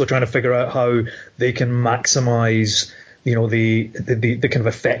also trying to figure out how they can maximize the kind of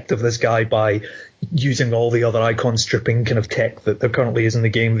effect of this guy by using all the other icon stripping kind of tech that there currently is in the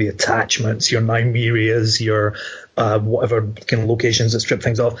game, the attachments, your Nymerias, your whatever kind of locations that strip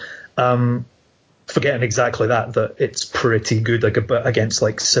things off. Forgetting exactly that it's pretty good, against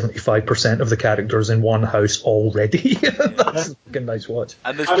 75% of the characters in one house already. That's a fucking nice watch.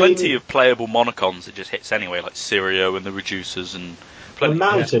 And there's plenty of playable monocons it just hits anyway, like Sirio and the Reducers and The plenty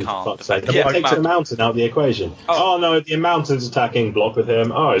mountain, can't for fuck's defend. sake. Yeah, Take the mountain out of the equation. Oh no, the mountain's attacking, block with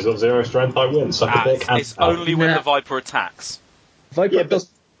him. Oh, he's got 0 strength, I win. Suck a dick. It's only when the Viper attacks, Viper Yeah, but does.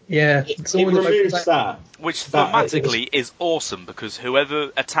 Yeah, it only the Viper removes attack. that. which That- thematically is awesome, because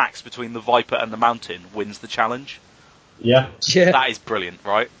whoever attacks between the Viper and the Mountain wins the challenge. Yeah. Yeah, That is brilliant,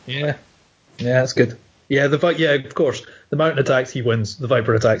 right? yeah, that's good. Yeah, of course. The mountain attacks, he wins. The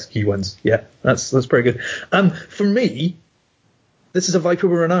Viper attacks, he wins. Yeah, that's pretty good. For me, this is a Viper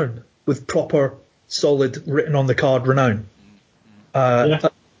with renown, with proper, solid, written on the card renown.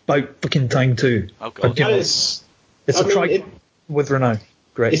 About fucking time too. Oh, God. You know, It's it's a trike with renown.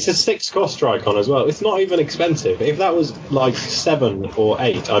 Great. It's a 6 cost Tricon as well. It's not even expensive. If that was like 7 or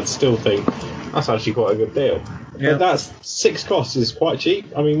 8, I'd still think that's actually quite a good deal. Yeah. But that's 6 costs is quite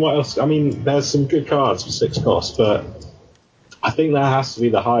cheap. I mean, what else? I mean, there's some good cards for 6 costs, but I think that has to be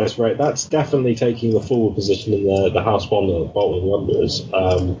the highest rate. That's definitely taking the forward position in the House Bottling Wanderers.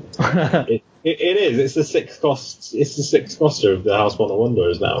 It is. It's the 6 costs. It's the 6 coster of the House Bottling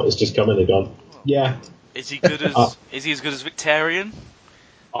Wanderers now. It's just come in and gone. Yeah, Is he good as? Is he as good as Victorian?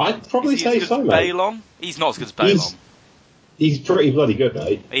 I'd probably Is he say as good so, as mate. Balon? He's not as good as Balon. He's pretty bloody good,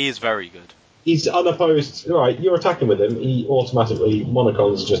 mate. He is very good. He's unopposed. Right, you're attacking with him. He automatically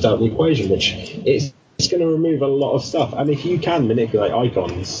monocons just out of the equation, which it's going to remove a lot of stuff. And if you can manipulate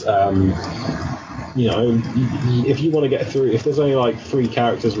icons, if you want to get through, if there's only like 3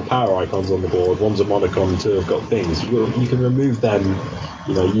 characters with power icons on the board, one's a monocon, 2 have got things. You can remove them.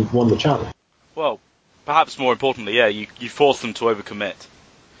 You've won the challenge. Well, perhaps more importantly, yeah, you force them to overcommit,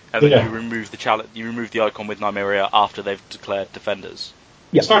 and then you remove the challenge. You remove the icon with Nymeria after they've declared defenders.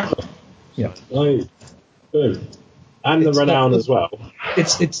 Yeah. Exactly. Yeah. Boom. And the renown as well.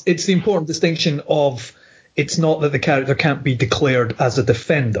 It's the important distinction of, it's not that the character can't be declared as a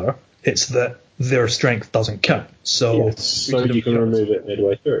defender, it's that their strength doesn't count. So, You can remove it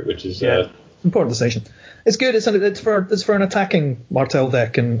midway through, which is important distinction. It's good. It's for an attacking Martel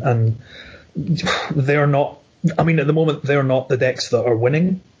deck, and they're not. I mean, at the moment they're not the decks that are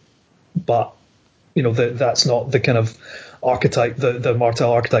winning, but that's not the kind of archetype, the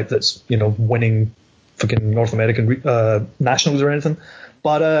Martel archetype that's winning fucking North American nationals or anything.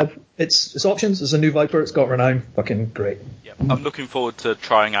 But it's options. It's a new Viper. It's got renown. Fucking great. Yeah, I'm looking forward to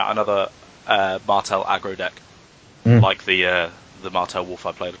trying out another Martel aggro deck, like the Martel Wolf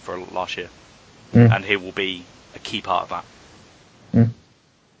I played for last year, and he will be a key part of that.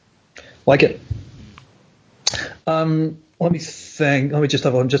 Like it. Let me think. Let me just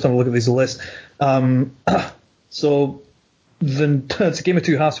have a look at this list. So it's a game of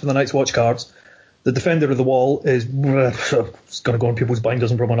two halves for the Night's Watch cards. The Defender of the Wall is it's going to go on people's binders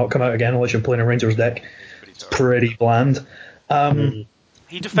and probably not come out again unless you're playing a Rangers deck. It's pretty bland.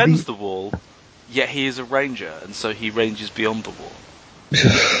 He defends the wall, yet he is a ranger, and so he ranges beyond the wall.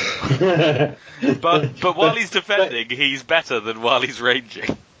 but while he's defending, he's better than while he's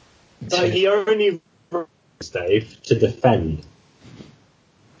ranging. So he only ranges, Dave, to defend.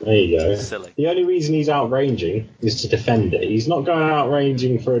 There you go. Silly. The only reason he's outranging is to defend it. He's not going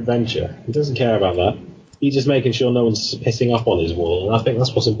outranging for adventure. He doesn't care about that. He's just making sure no one's pissing up on his wall, and I think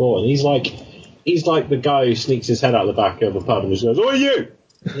that's what's important. He's like the guy who sneaks his head out the back of a pub and just goes, "Oh, you!"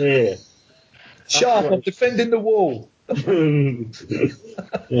 Yeah. Shut up! I'm defending the wall.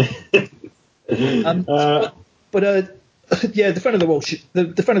 Yeah, Defender of the Wall. The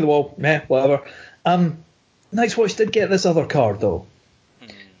Defender of the Wall. Meh, whatever. Night's Watch did get this other card though.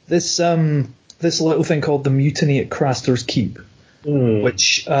 This little thing called the Mutiny at Craster's Keep,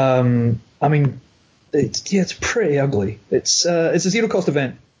 which I mean, it's pretty ugly. It's a zero cost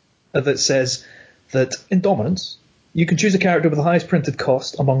event that says that in Dominance you can choose a character with the highest printed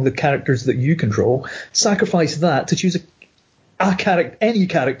cost among the characters that you control. Sacrifice that to choose any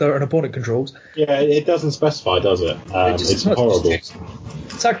character an opponent controls. Yeah, it doesn't specify, does it? It's horrible.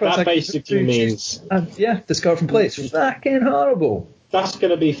 Sacrifice that basically means discard from play. It's fucking horrible. That's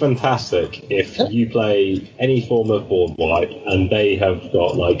going to be fantastic if you play any form of board wipe and they have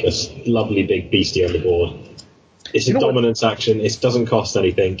got like a lovely big beastie on the board. It's a dominance action. It doesn't cost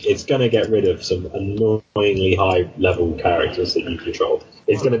anything. It's going to get rid of some annoyingly high level characters that you control.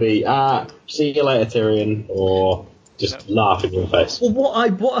 It's going to be see you later, Tyrion, or just laugh in your face. Well,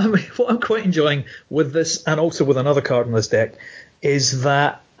 what I'm quite enjoying with this, and also with another card in this deck, is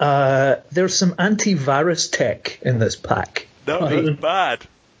that there's some anti-Varus tech in this pack. No, right? That's bad.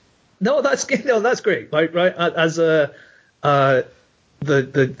 No, that's great. Right. As the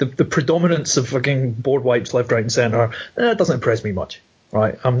predominance of fucking board wipes left, right, and centre, that doesn't impress me much.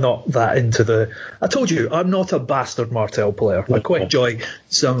 Right, I'm not that into the. I told you, I'm not a bastard Martell player. I quite enjoy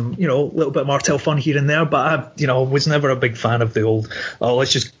some, little bit of Martell fun here and there, but I, was never a big fan of the old. Oh,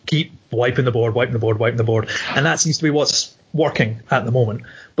 let's just keep wiping the board, and that seems to be what's working at the moment.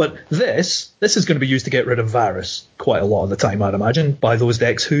 But this is going to be used to get rid of Varus quite a lot of the time, I'd imagine, by those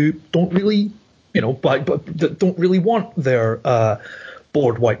decks who don't really, but don't really want their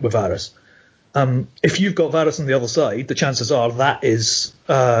board wipe with Varus. If you've got Varus on the other side, the chances are that is,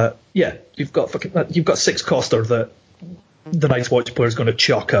 you've got 6 coster that the Night's Watch player is going to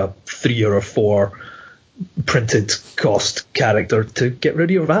chuck a 3 or a 4 printed cost character to get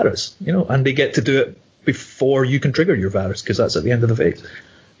rid of your Varus, and they get to do it before you can trigger your Varus because that's at the end of the phase.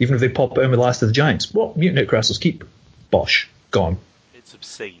 Even if they pop it in with Last of the Giants, Mutiny at Craster's Keep, bosh, gone. It's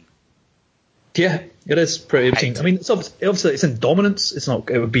obscene. Yeah, it is pretty obscene. I mean, obviously it's in Dominance. It's not.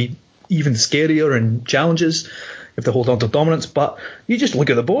 It would be even scarier in Challenges if they hold on to Dominance. But you just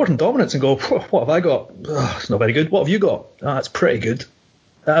look at the board in Dominance and go, what have I got? It's not very good. What have you got? It's pretty good.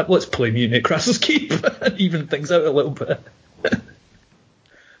 Let's play Mutiny at Craster's Keep and even things out a little bit.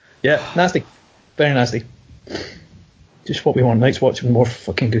 Yeah, nasty. Very nasty. Just what we want. Night's Watch with more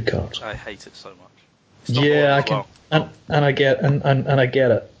fucking good cards. I hate it so much. Yeah, I can, and I get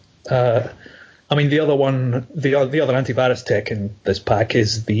it. I mean, the other one, the other antivirus tech in this pack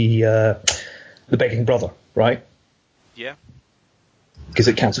is the Begging Brother, right? Yeah. Because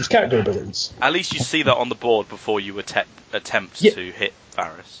it cancels character abilities. At least you see that on the board before you attempt to hit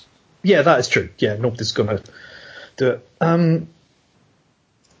Varus. Yeah, that is true. Yeah, nobody's going to do it.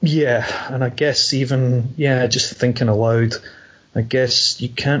 Yeah, and I guess even, just thinking aloud, I guess you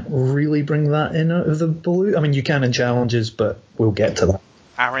can't really bring that in out of the blue. I mean, you can in Challenges, but we'll get to that.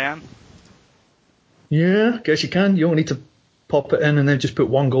 Ariane? Yeah, I guess you can. You only need to pop it in and then just put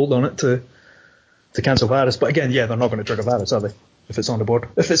 1 gold on it to cancel Varus. But again, they're not going to trigger Varus, are they? If it's on the board.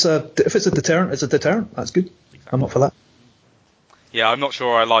 If it's a deterrent, it's a deterrent. That's good. Exactly. I'm up for that. Yeah, I'm not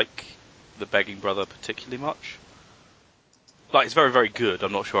sure I like the Begging Brother particularly much. Like, it's very, very good.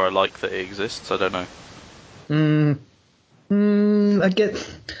 I'm not sure I like that it exists. I don't know.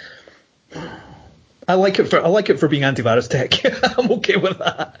 I like it for being antivirus tech. I'm okay with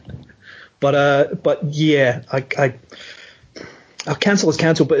that. But yeah, I'll cancel is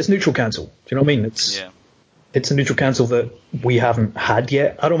cancel, but it's neutral cancel. Do you know what I mean? It's a neutral cancel that we haven't had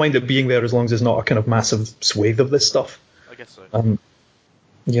yet. I don't mind it being there as long as there's not a kind of massive swathe of this stuff. I guess so.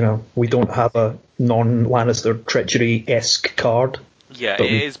 We don't have a non-Lannister treachery-esque card Yeah, But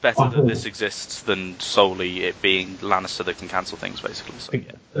it we- is better that this exists than solely it being Lannister that can cancel things, basically. So,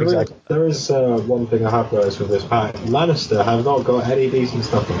 yeah. Exactly. There is one thing I have noticed with this pack. Lannister have not got any decent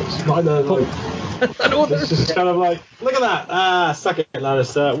stuff on this. Neither, like, it's just kind of like, look at that. Suck it,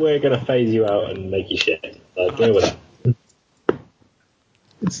 Lannister. We're going to phase you out and make you shit. Deal with it.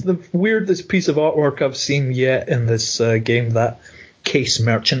 It's the weirdest piece of artwork I've seen yet in this game, that Case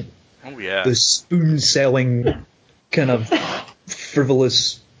Merchant. Oh, yeah. The spoon-selling, kind of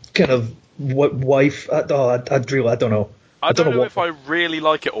frivolous, kind of wife. I don't know. I don't know what. if I really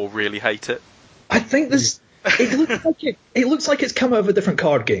like it or really hate it. I think this. It looks like it's come out of a different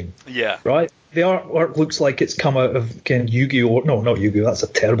card game, Yeah. right? The artwork looks like it's come out of kind of Yu-Gi-Oh! No, not Yu-Gi-Oh! That's a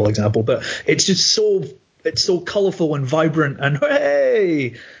terrible example, but it's just so colourful and vibrant and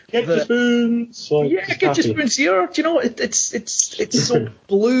hey, Get your spoons. Like, yeah, get your spoons here. Do you know it's so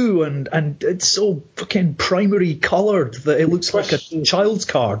blue and it's so fucking primary coloured that it looks like a child's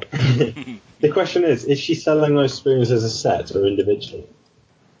card. The question is she selling those spoons as a set or individually?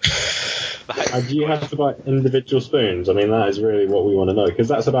 Do you have to buy individual spoons? I mean, that is really what we want to know, because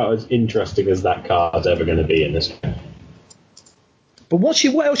that's about as interesting as that card's ever going to be in this game. But what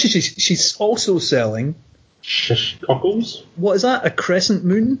else is she's also selling? Cockles? What is that? A crescent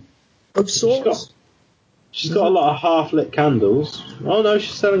moon of sorts? She's got a lot of half-lit candles. Oh no,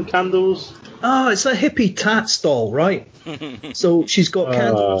 she's selling candles. Oh, it's a hippie tat stall, right? So she's got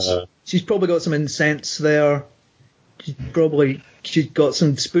candles. She's probably got some incense there. She's got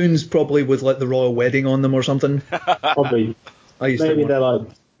some spoons, probably with like the royal wedding on them or something. Probably. Maybe they're like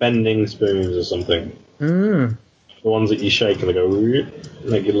bending spoons or something. Mm. The ones that you shake and they go,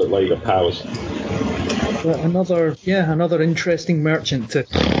 make you look like you got powers. But another interesting merchant to.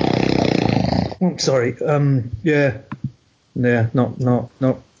 Oh, sorry. Not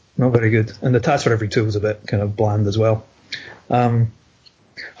very good. And the task for every tool is a bit kind of bland as well.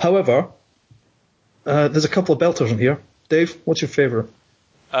 However, there's a couple of belters in here. Dave, what's your favourite?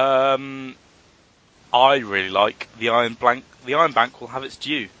 I really like the Iron Bank. The Iron Bank will have its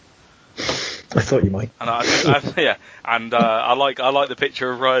due. I thought you might. And I like the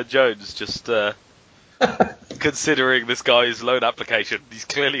picture of Ryan Jones just considering this guy's loan application. He's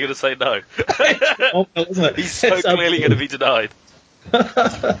clearly going to say no. He's so clearly going to be denied.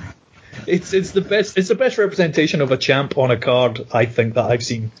 It's the best. It's the best representation of a champ on a card I think that I've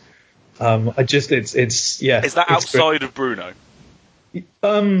seen. It's yeah. Is that outside of Bruno?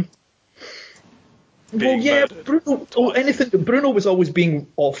 Well, yeah, Bruno. Bruno was always being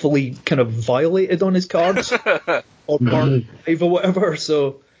awfully kind of violated on his cards or card 5 or whatever.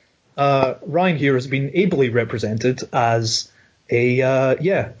 So Ryan here has been ably represented as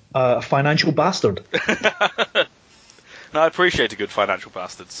a financial bastard. No, I appreciate a good financial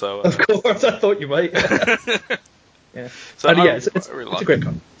bastard. So of course, I thought you might. Yeah. So it's really a great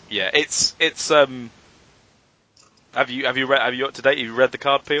card. Yeah, it's Have you up to date? Have you read the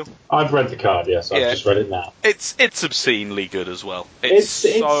card, Peel? I've read the card, yes. I've just read it now. It's obscenely good as well. It's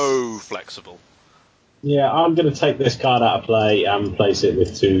so flexible. Yeah, I'm going to take this card out of play and place it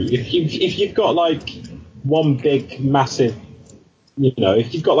with 2. If you've got like one big massive,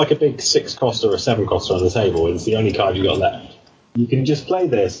 if you've got like a big 6 cost or a 7 cost on the table, and it's the only card you've got left, you can just play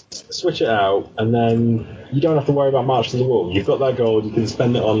this, switch it out, and then you don't have to worry about March to the Wall. You've got that gold, you can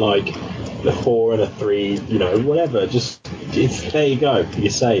spend it on like a 4 and a 3, whatever. There you go,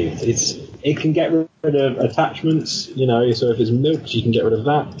 you're saved. It can get rid of attachments, so if it's milk, you can get rid of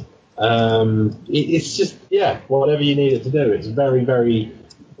that. It's just, whatever you need it to do. It's very, very,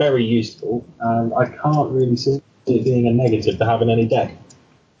 very useful, and I can't really see it being a negative to have in any deck.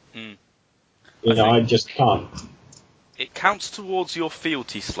 I just can't. It counts towards your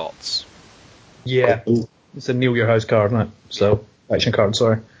fealty slots. Yeah, it's a Kneel Your House card, isn't it? So, action card,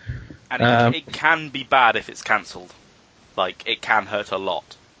 sorry. And it can be bad if it's cancelled. Like, it can hurt a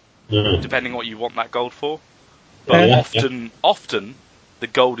lot, depending what you want that gold for. But often, the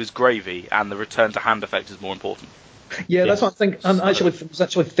gold is gravy, and the return to hand effect is more important. Yeah, that's what I think. I was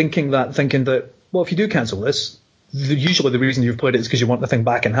actually thinking that, well, if you do cancel this, usually the reason you've played it is because you want the thing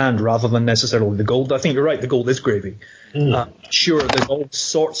back in hand rather than necessarily the gold. I think you're right, the gold is gravy. Sure, there's all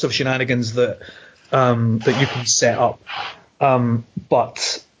sorts of shenanigans that you can set up.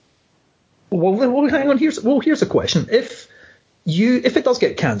 But, well, hang on, here's a question. If it does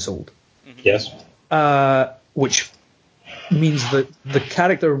get cancelled, yes, which means that the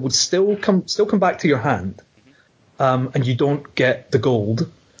character would still come back to your hand, and you don't get the gold.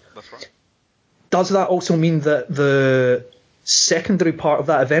 That's right. Does that also mean that the secondary part of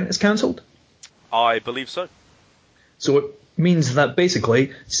that event is cancelled? I believe so. So it means that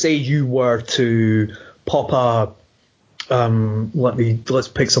basically, say you were to pop let's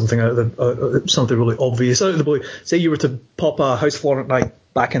pick something out of the, something really obvious out of the blue. Say you were to pop a House Florent Knight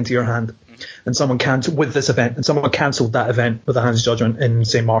back into your hand, and someone cancelled with this event, and someone cancelled that event with a Hand's Judgment in,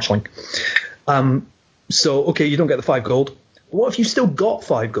 say, Marshalling. So, okay, you don't get the 5 gold. What if you still got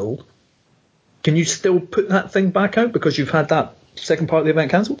 5 gold? Can you still put that thing back out because you've had that second part of the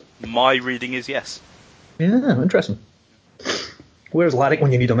event cancelled? My reading is yes. Yeah, interesting. Where's Laddick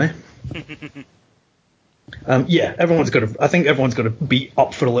when you need him, eh? Yeah, I think everyone's got to be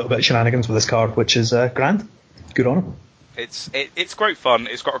up for a little bit of shenanigans with this card, which is grand. Good on him. It's great fun.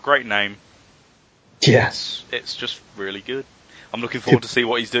 It's got a great name. Yes. It's just really good. I'm looking forward to see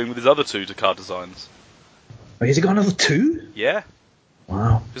what he's doing with his other 2 card designs. Oh, has he got another 2? Yeah.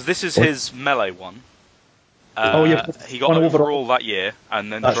 Wow. Because this is his melee one. Yeah. He got One overall that year,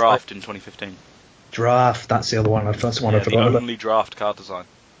 and then That's draft right. in 2015. Draft, that's the other one. That's the one I The forgot about. only draft card design.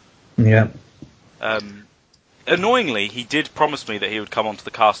 Yeah. Annoyingly, he did promise me that he would come onto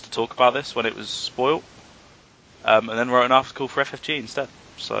the cast to talk about this when it was spoiled, and then wrote an article for FFG instead.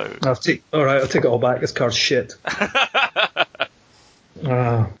 So I'll take it all back. This card's shit.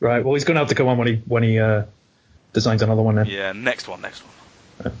 Right. Well, he's going to have to come on when he designs another one then. yeah, next one.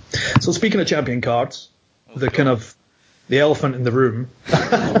 So speaking of champion cards, the elephant in the room,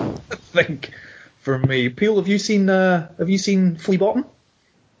 I think for me, Peel, have you seen Flea Bottom?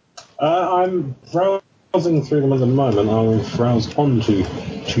 I'm browsing through them at the moment. I've browsed onto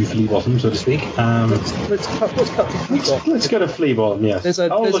Flea Bottom, so to speak. Let's cut to Flea Bottom. Let's go to Flea Bottom, yes. There's a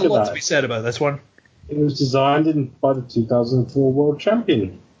look at lot that. to be said about this one. It was designed by the 2004 World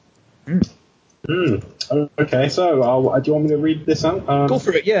Champion. Okay, so do you want me to read this out? Go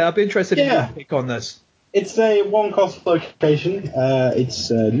for it. Yeah, I'd be interested in your take on this. It's a 1-cost location. It's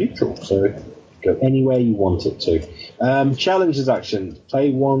neutral, so go anywhere you want it to. Challenges action.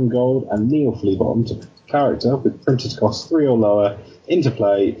 Play 1 gold and kneel Flea Bottom to character with printed cost 3 or lower into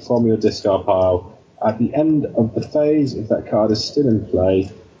play from your discard pile. At the end of the phase, if that card is still in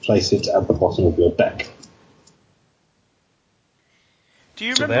play, place it at the bottom of your deck. Do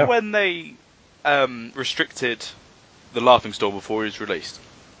you remember when they restricted the Laughing Storm before it was released?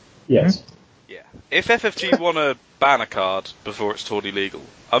 Yes. Yeah. If FFG want to ban a card before it's totally legal,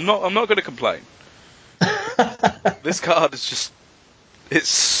 I'm not going to complain. This card is it's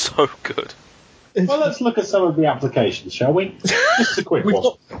so good. Well, let's look at some of the applications, shall we? Just a quick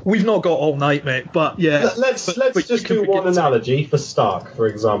one. We've not got all night, mate, but yeah. Let's just do one analogy for Stark, for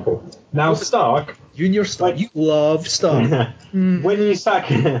example. Now, Stark... You and your Stark. You love Stark. When you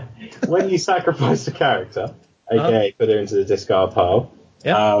sacrifice a character, aka put it into the discard pile,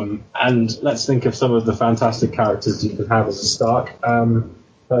 and let's think of some of the fantastic characters you can have as a Stark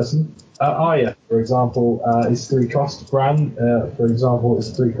person. Arya, for example, is 3 cost. Bran, for example, is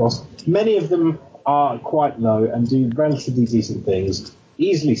 3 cost. Many of them are quite low and do relatively decent things,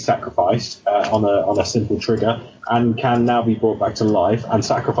 easily sacrificed on a simple trigger, and can now be brought back to life, and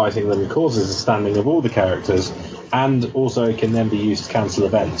sacrificing them causes a standing of all the characters, and also can then be used to cancel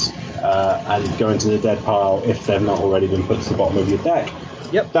events and go into the dead pile if they've not already been put to the bottom of your deck.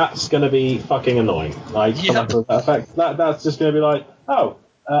 Yep. That's going to be fucking annoying. Like, for that effect, that's just going to be like,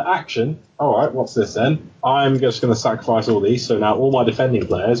 action. Alright, what's this then? I'm just going to sacrifice all these, so now all my defending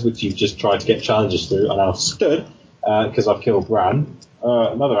players, which you've just tried to get challenges through, are now stood, because I've killed Bran.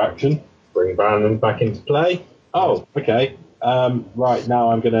 Another action, bring Bran back into play. Oh, okay. Right,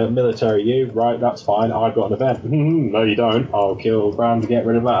 now I'm going to military you. Right, that's fine. I've got an event. No, you don't. I'll kill Bran to get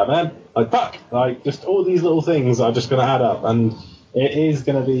rid of that event. Like, fuck! Like, just all these little things are just going to add up, and it is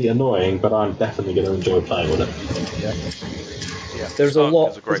going to be annoying, but I'm definitely going to enjoy playing with it. Yeah. There's Stark a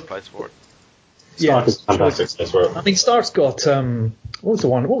lot. is a great place for it. Stark is a fantastic space for it. I mean, Stark's got what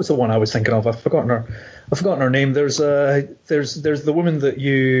was the one I was thinking of? I've forgotten her name. There's the woman that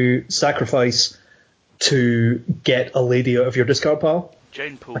you sacrifice to get a lady out of your discard pile.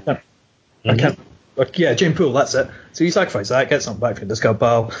 Jane Poole. I can't. Yeah, Jane Poole, that's it. So you sacrifice that, get something back from your discard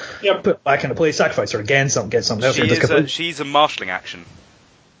pile, put it back into play, sacrifice her again, get something else from your discard pile. She's a marshalling action.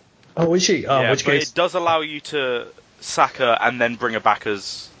 Oh, is she? Oh, yeah, which but case? it does allow you to sack her and then bring her back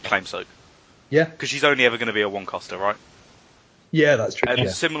as Claim Soak. Yeah. Because she's only ever going to be a 1-coster, right? Yeah, that's true. And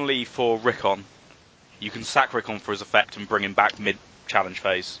similarly for Rickon, you can sack Rickon for his effect and bring him back mid-challenge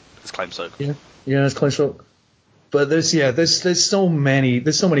phase as Claim Soak. Yeah, it's Claim Soak. But there's so many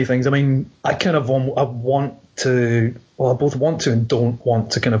things. I mean, I both want to and don't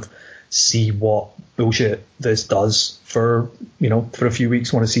want to kind of see what bullshit this does for a few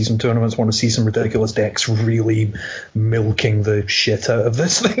weeks. Want to see some tournaments, want to see some ridiculous decks really milking the shit out of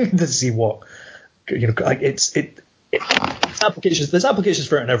this thing to see what it's There's applications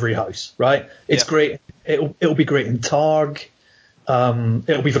for it in every house, right? It's great. It'll be great in Targ.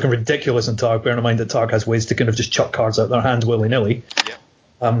 It'll be fucking ridiculous in Targ. Bearing in mind that Targ has ways to kind of just chuck cards out their hands willy nilly.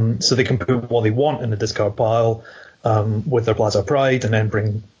 Yeah. So they can put what they want in the discard pile with their Plaza Pride, and then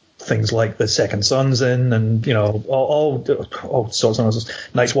bring things like the Second Sons in, and all sorts of others.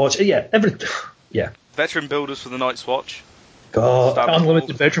 Night's Watch. Yeah. Veteran builders for the Night's Watch. God, Standard unlimited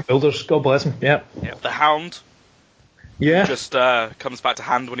rules. veteran builders. God bless them. Yeah. Yeah. The Hound Yeah. just comes back to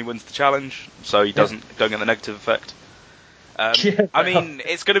hand when he wins the challenge, so he don't get the negative effect. I mean,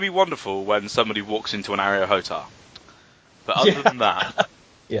 it's going to be wonderful when somebody walks into an Ario Hotar. But other than that,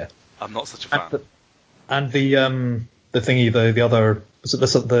 yeah, I'm not such a fan. And the thingy, the other, was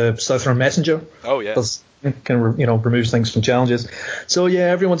it the Southern Messenger? Oh yeah, does kind of removes things from challenges. So yeah,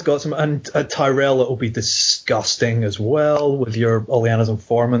 everyone's got some, and at Tyrell it'll be disgusting as well with your Oleana's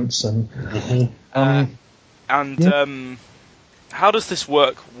Informants and. How does this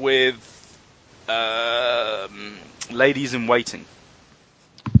work with ladies in waiting?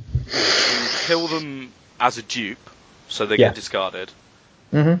 You kill them as a dupe, so they get discarded.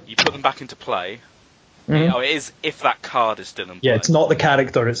 Mm-hmm. You put them back into play. Mm-hmm. It is if that card is still in play. Yeah, it's not the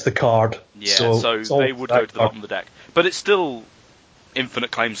character, it's the card. Yeah, so they would go to the bottom of the deck. But it's still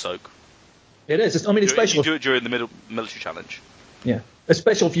infinite claim soak. It is. Especially you do it during the military challenge. Yeah,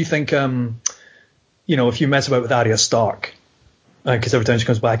 especially if you think, if you mess about with Arya Stark, because every time she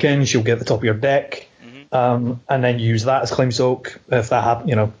comes back in, she'll get the top of your deck, and then use that as claim soak. If that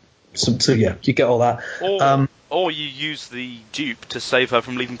happens, so yeah, you get all that. Or you use the dupe to save her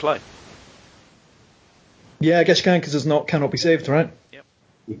from leaving play. Yeah, I guess you can, because it cannot be saved, right? Yep.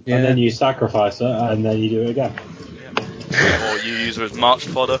 Yeah. And then you sacrifice her, and then you do it again. Or you use her as march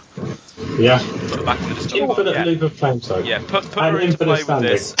fodder. Yeah. Put her back in the discard. Infinite loop of flame soak. Yeah, put her into play with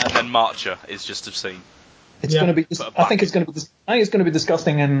this, and then march her is just obscene. It's going to be. I think it's going to be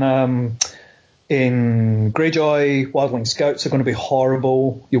disgusting in Greyjoy. Wildling Scouts are going to be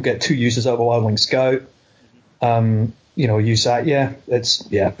horrible. You'll get 2 uses out of a Wildling Scout. Use that. Yeah, it's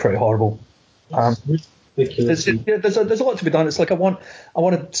pretty horrible. There's a lot to be done. It's like I want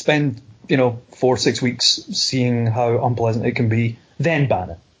to spend 4-6 weeks seeing how unpleasant it can be, then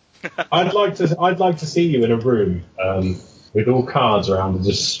ban it. I'd like to see you in a room with all cards around and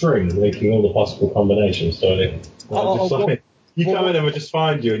just string, making all the possible combinations. You come in and we just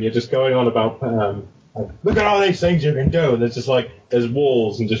find you, and you're just going on about look at all these things you can do, and there's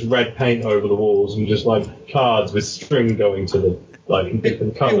walls and just red paint over the walls and just like cards with string going to the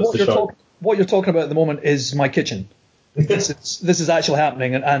different colours. What you're talking about at the moment is my kitchen. This is actually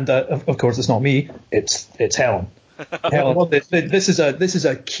happening, and of course it's not me. It's Helen. Helen, this is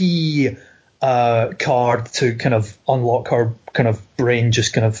a key card to kind of unlock her kind of brain,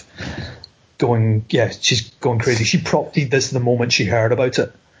 just kind of going. Yeah, she's going crazy. She prompted this the moment she heard about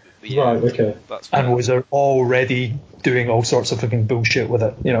it. Yeah, right. Okay. And was already doing all sorts of fucking bullshit with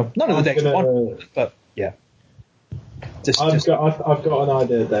it. None of the decks want, but yeah. I've got an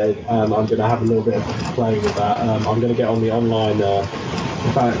idea, Dave. I'm going to have a little bit of playing with that. I'm going to get on the online.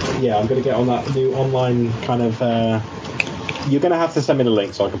 I'm going to get on that new online kind of. You're going to have to send me the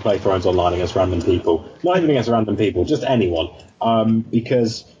link so I can play Thrones Online against random people. Not even against random people, just anyone.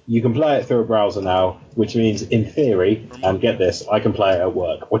 Because you can play it through a browser now, which means, in theory, and get this, I can play it at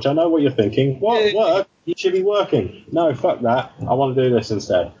work. Which I know what you're thinking. What? Work? You should be working. No, fuck that. I want to do this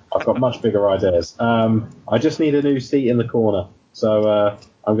instead. I've got much bigger ideas. I just need a new seat in the corner. So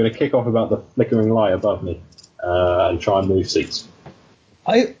I'm going to kick off about the flickering light above me and try and move seats.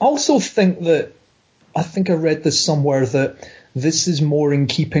 I also think that I read this somewhere that this is more in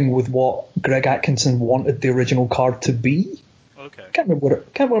keeping with what Greg Atkinson wanted the original card to be. Okay. Can't remember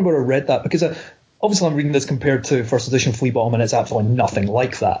where I read that, because obviously I'm reading this compared to first edition Flea Bottom, and it's absolutely nothing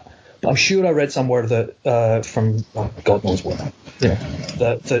like that. But I'm sure I read somewhere that from God knows where,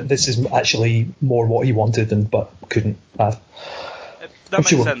 that this is actually more what he wanted but couldn't have. That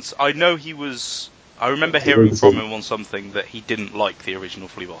makes sense. I know he was. I remember hearing from him on something that he didn't like the original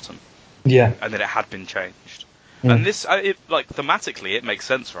Flea Bottom. Yeah. And that it had been changed. And this, thematically, it makes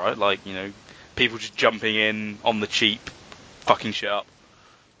sense, right? People just jumping in on the cheap, fucking shit up.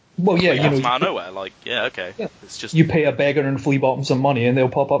 Well, yeah, from out of nowhere. Okay. Yeah. It's just you pay a beggar and Flea Bottom some money, and they'll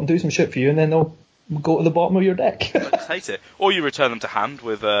pop up and do some shit for you, and then they'll go to the bottom of your deck. I just hate it. Or you return them to hand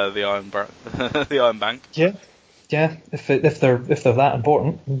with the Iron Bank. Yeah. Yeah, if they're that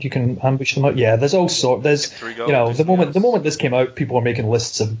important, you can ambush them out. Yeah, there's all sort. There's the moment this came out, people are making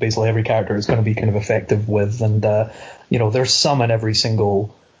lists of basically every character it's going to be kind of effective with, and there's some in every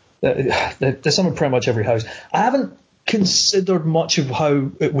single. There's some in pretty much every house. I haven't considered much of how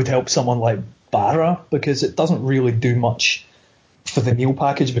it would help someone like Barra, because it doesn't really do much for the Neil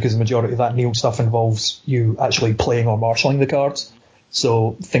package, because the majority of that Neil stuff involves you actually playing or marshalling the cards.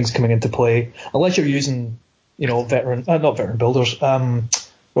 So things coming into play, unless you're using, not veteran builders, what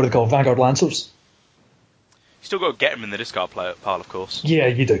are they called, Vanguard Lancers. You still got to get them in the discard pile, of course. Yeah,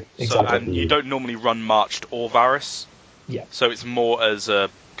 you do, exactly. So, and you don't normally run Marched or Varus. Yeah. So it's more as a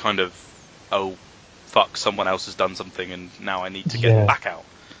kind of, oh, fuck, someone else has done something and now I need to get them back out.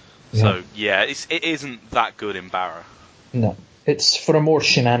 Yeah. So, yeah, it isn't that good in Barra. No. It's for a more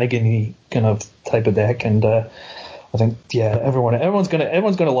shenanigan-y kind of type of deck, and I think, everyone's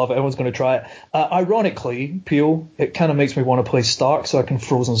gonna love it. Everyone's gonna try it. Ironically, Peel, it kind of makes me want to play Stark so I can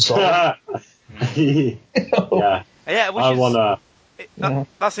Frozen Solid. Yeah. Yeah,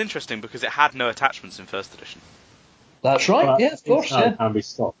 that's interesting because it had no attachments in first edition. That's right. But yeah, of course. It can be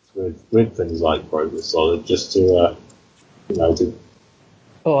stopped with things like Frozen Solid, just to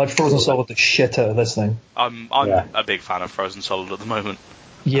Oh, I'd Frozen Solid the shit out of this thing. I'm a big fan of Frozen Solid at the moment.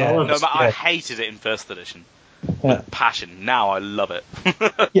 Yeah. I hated it in first edition. With passion. Now I love it.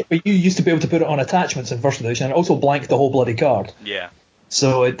 Yeah, but you used to be able to put it on attachments in first edition and also blank the whole bloody card. Yeah.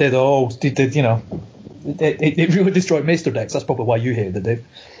 So it did it really destroyed Maester decks. That's probably why you hated it, Dave.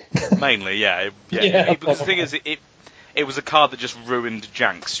 Mainly, yeah. Because the thing is, it was a card that just ruined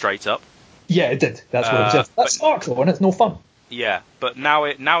Jank straight up. Yeah, it did. That's what it was. That's Stark though, and it's no fun. Yeah, but now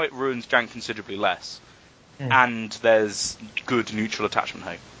it ruins Jank considerably less. And there's good neutral attachment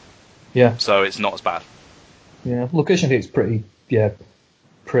height. Yeah. So it's not as bad. Yeah, location hate's pretty good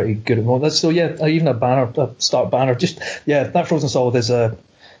at the moment. So yeah, even a Stark banner, that Frozen Solid is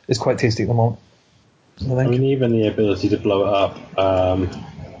quite tasty at the moment. I think. I mean, even the ability to blow it up,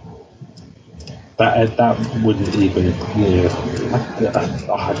 that wouldn't even,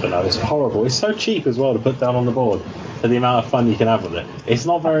 I don't know. It's horrible. It's so cheap as well to put down on the board for the amount of fun you can have with it. It's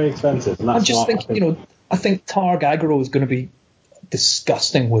not very expensive. And that's I think Targ aggro is going to be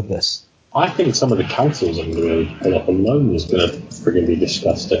disgusting with this. I think some of the councils I'm going to pull up alone is going to friggin' be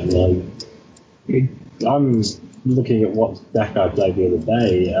disgusting. I'm looking at what deck I played the other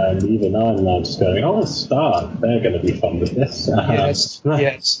day, and even I'm now just going, Stark, they're going to be fun with this. Yes.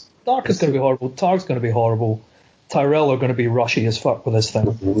 Stark is going to be horrible. Targ's going to be horrible. Tyrell are going to be rushy as fuck with this thing.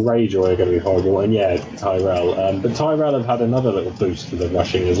 Rayjoy are going to be horrible, and Tyrell. But Tyrell have had another little boost to the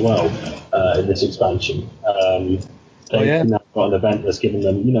rushing as well in this expansion. They've now got an event that's given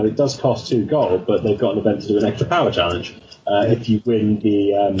them, it does cost 2 gold, but they've got an event to do an extra power challenge. If you win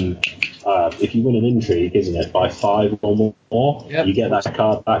an intrigue, isn't it, by 5 or more, you get that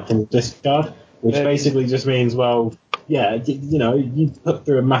card back from the discard, which basically just means, you put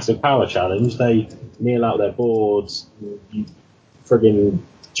through a massive power challenge, they kneel out their boards, you friggin'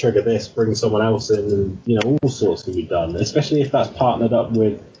 trigger this, bring someone else in, and, all sorts can be done, especially if that's partnered up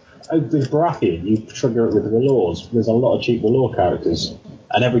with Baratheon, you trigger it with R'hllors. There's a lot of cheap R'hllor characters,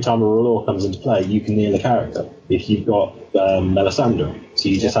 and every time a R'hllor comes into play, you can kneel a character. If you've got Melisandre, so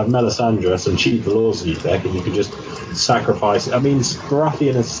you just have Melisandre, some cheap R'hllors in your deck, and you can just sacrifice. I mean,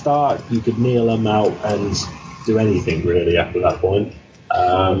 Baratheon and Stark, you could kneel them out and do anything really after that point.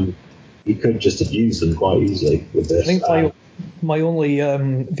 You could just abuse them quite easily with this. I think my only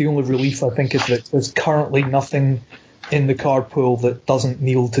the only relief I think is that there's currently nothing in the card pool that doesn't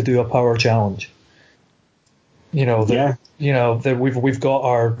kneel to do a power challenge. We've got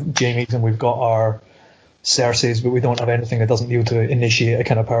our Jaimes and we've got our Cerseis, but we don't have anything that doesn't kneel to initiate a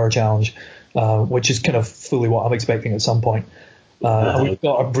kind of power challenge, which is kind of fully what I'm expecting at some point. And we've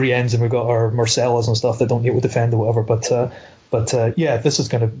got our Briennes and we've got our Marcellas and stuff that don't kneel to defend or whatever. But this is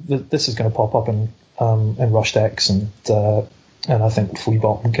gonna pop up in rush decks, and I think Flea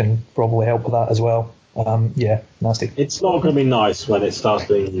Bottom can probably help with that as well. Nasty. It's not going to be nice when it starts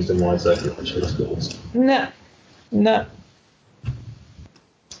being used in wide circulation. Nah.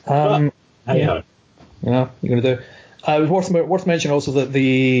 Hey-ho. Yeah, you're going to do. It was worth mentioning also that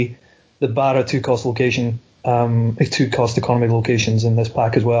the Barra 2-cost location, 2-cost economy locations in this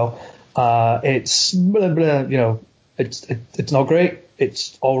pack as well. It's it's not great.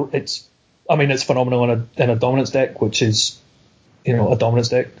 It's phenomenal in a dominance deck, which is a dominance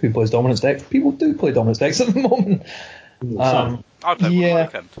deck. Who plays dominance deck? People do play dominance decks at the moment. I play one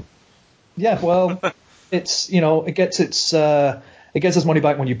weekend. Yeah, well, it's it gets its money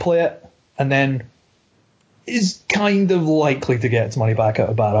back when you play it, and then is kind of likely to get its money back out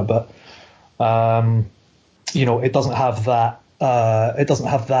of Barra, but it doesn't have that.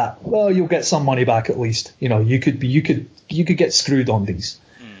 Well, you'll get some money back at least. You could get screwed on these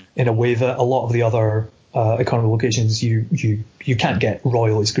in a way that a lot of the other economy locations you can't get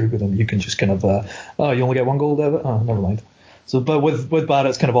royally screwed with them. You can just kind of you only get 1 gold out of it. Oh, never mind. So, but with Barra,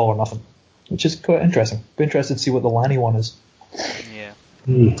 it's kind of all or nothing, which is quite interesting. Be interested to see what the Lanny one is. Yeah.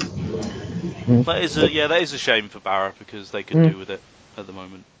 Hmm. That is a shame for Barra because they could do with it at the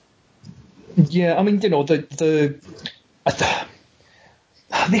moment. Yeah, I mean, the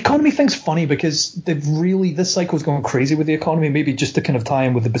economy thing's funny because this cycle's going crazy with the economy. Maybe just to kind of tie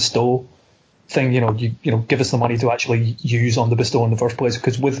in with the bestow thing, you give us the money to actually use on the bestow in the first place.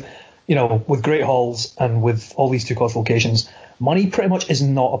 Because with Great Halls and with all these 2-cost locations, money pretty much is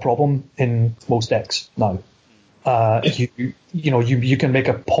not a problem in most decks now. You can make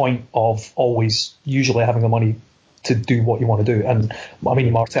a point of always usually having the money to do what you want to do, and I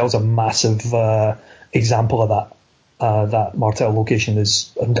mean Martel's a massive example of that. That Martel location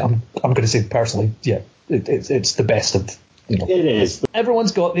is, I'm going to say personally, it's the best of. It is.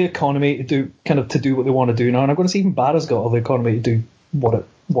 Everyone's got the economy to do what they want to do now, and I'm going to say even Barra's got all the economy to do what it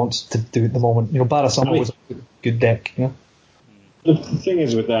wants to do at the moment. Barra Summer was a good deck. The thing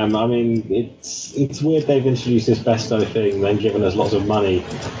is with them, I mean, it's weird they've introduced this Besto thing, then given us lots of money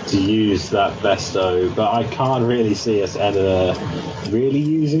to use that Besto, but I can't really see us ever really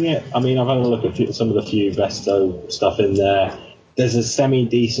using it. I mean, I've had a look at some of the few Besto stuff in there. There's a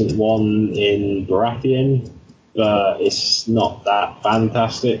semi-decent one in Baratheon, but it's not that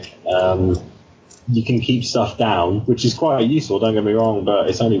fantastic. You can keep stuff down, which is quite useful, don't get me wrong, but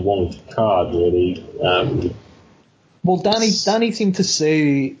it's only one card, really. Well, Danny seemed to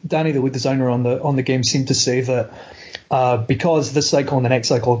say, Danny, the lead designer on the game, seemed to say that because this cycle and the next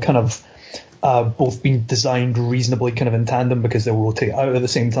cycle kind of both been designed reasonably kind of in tandem because they'll rotate out at the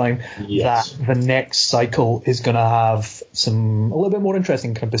same time, yes, that the next cycle is going to have a little bit more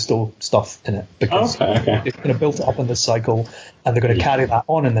interesting kind of bestow stuff in it because they've kind of built it up in this cycle and they're going to carry that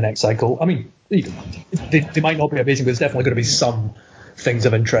on in the next cycle. I mean, they might not be amazing, but there's definitely going to be some things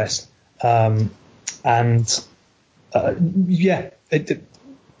of interest. It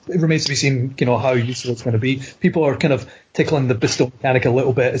remains to be seen, how useful it's going to be. People are kind of tickling the bestow mechanic a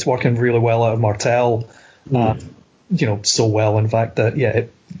little bit. It's working really well out of Martel. So well, in fact, that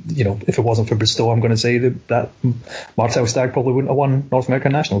if it wasn't for bestow, I'm going to say that Martel Stag probably wouldn't have won North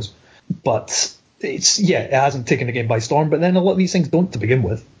American Nationals. But it hasn't taken the game by storm. But then a lot of these things don't to begin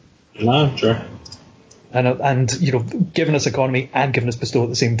with. No, sure. And giving us economy and giving us bestow at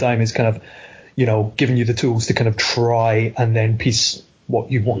the same time is kind of, giving you the tools to kind of try and then piece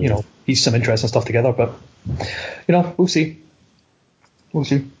what you want, piece some interesting stuff together. But, we'll see.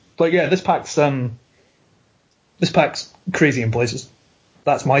 But yeah, this pack's crazy in places.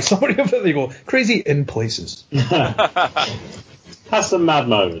 That's my summary of it. There you go. Crazy in places. Has some mad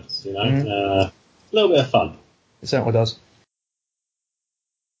moments, a little bit of fun. It certainly does.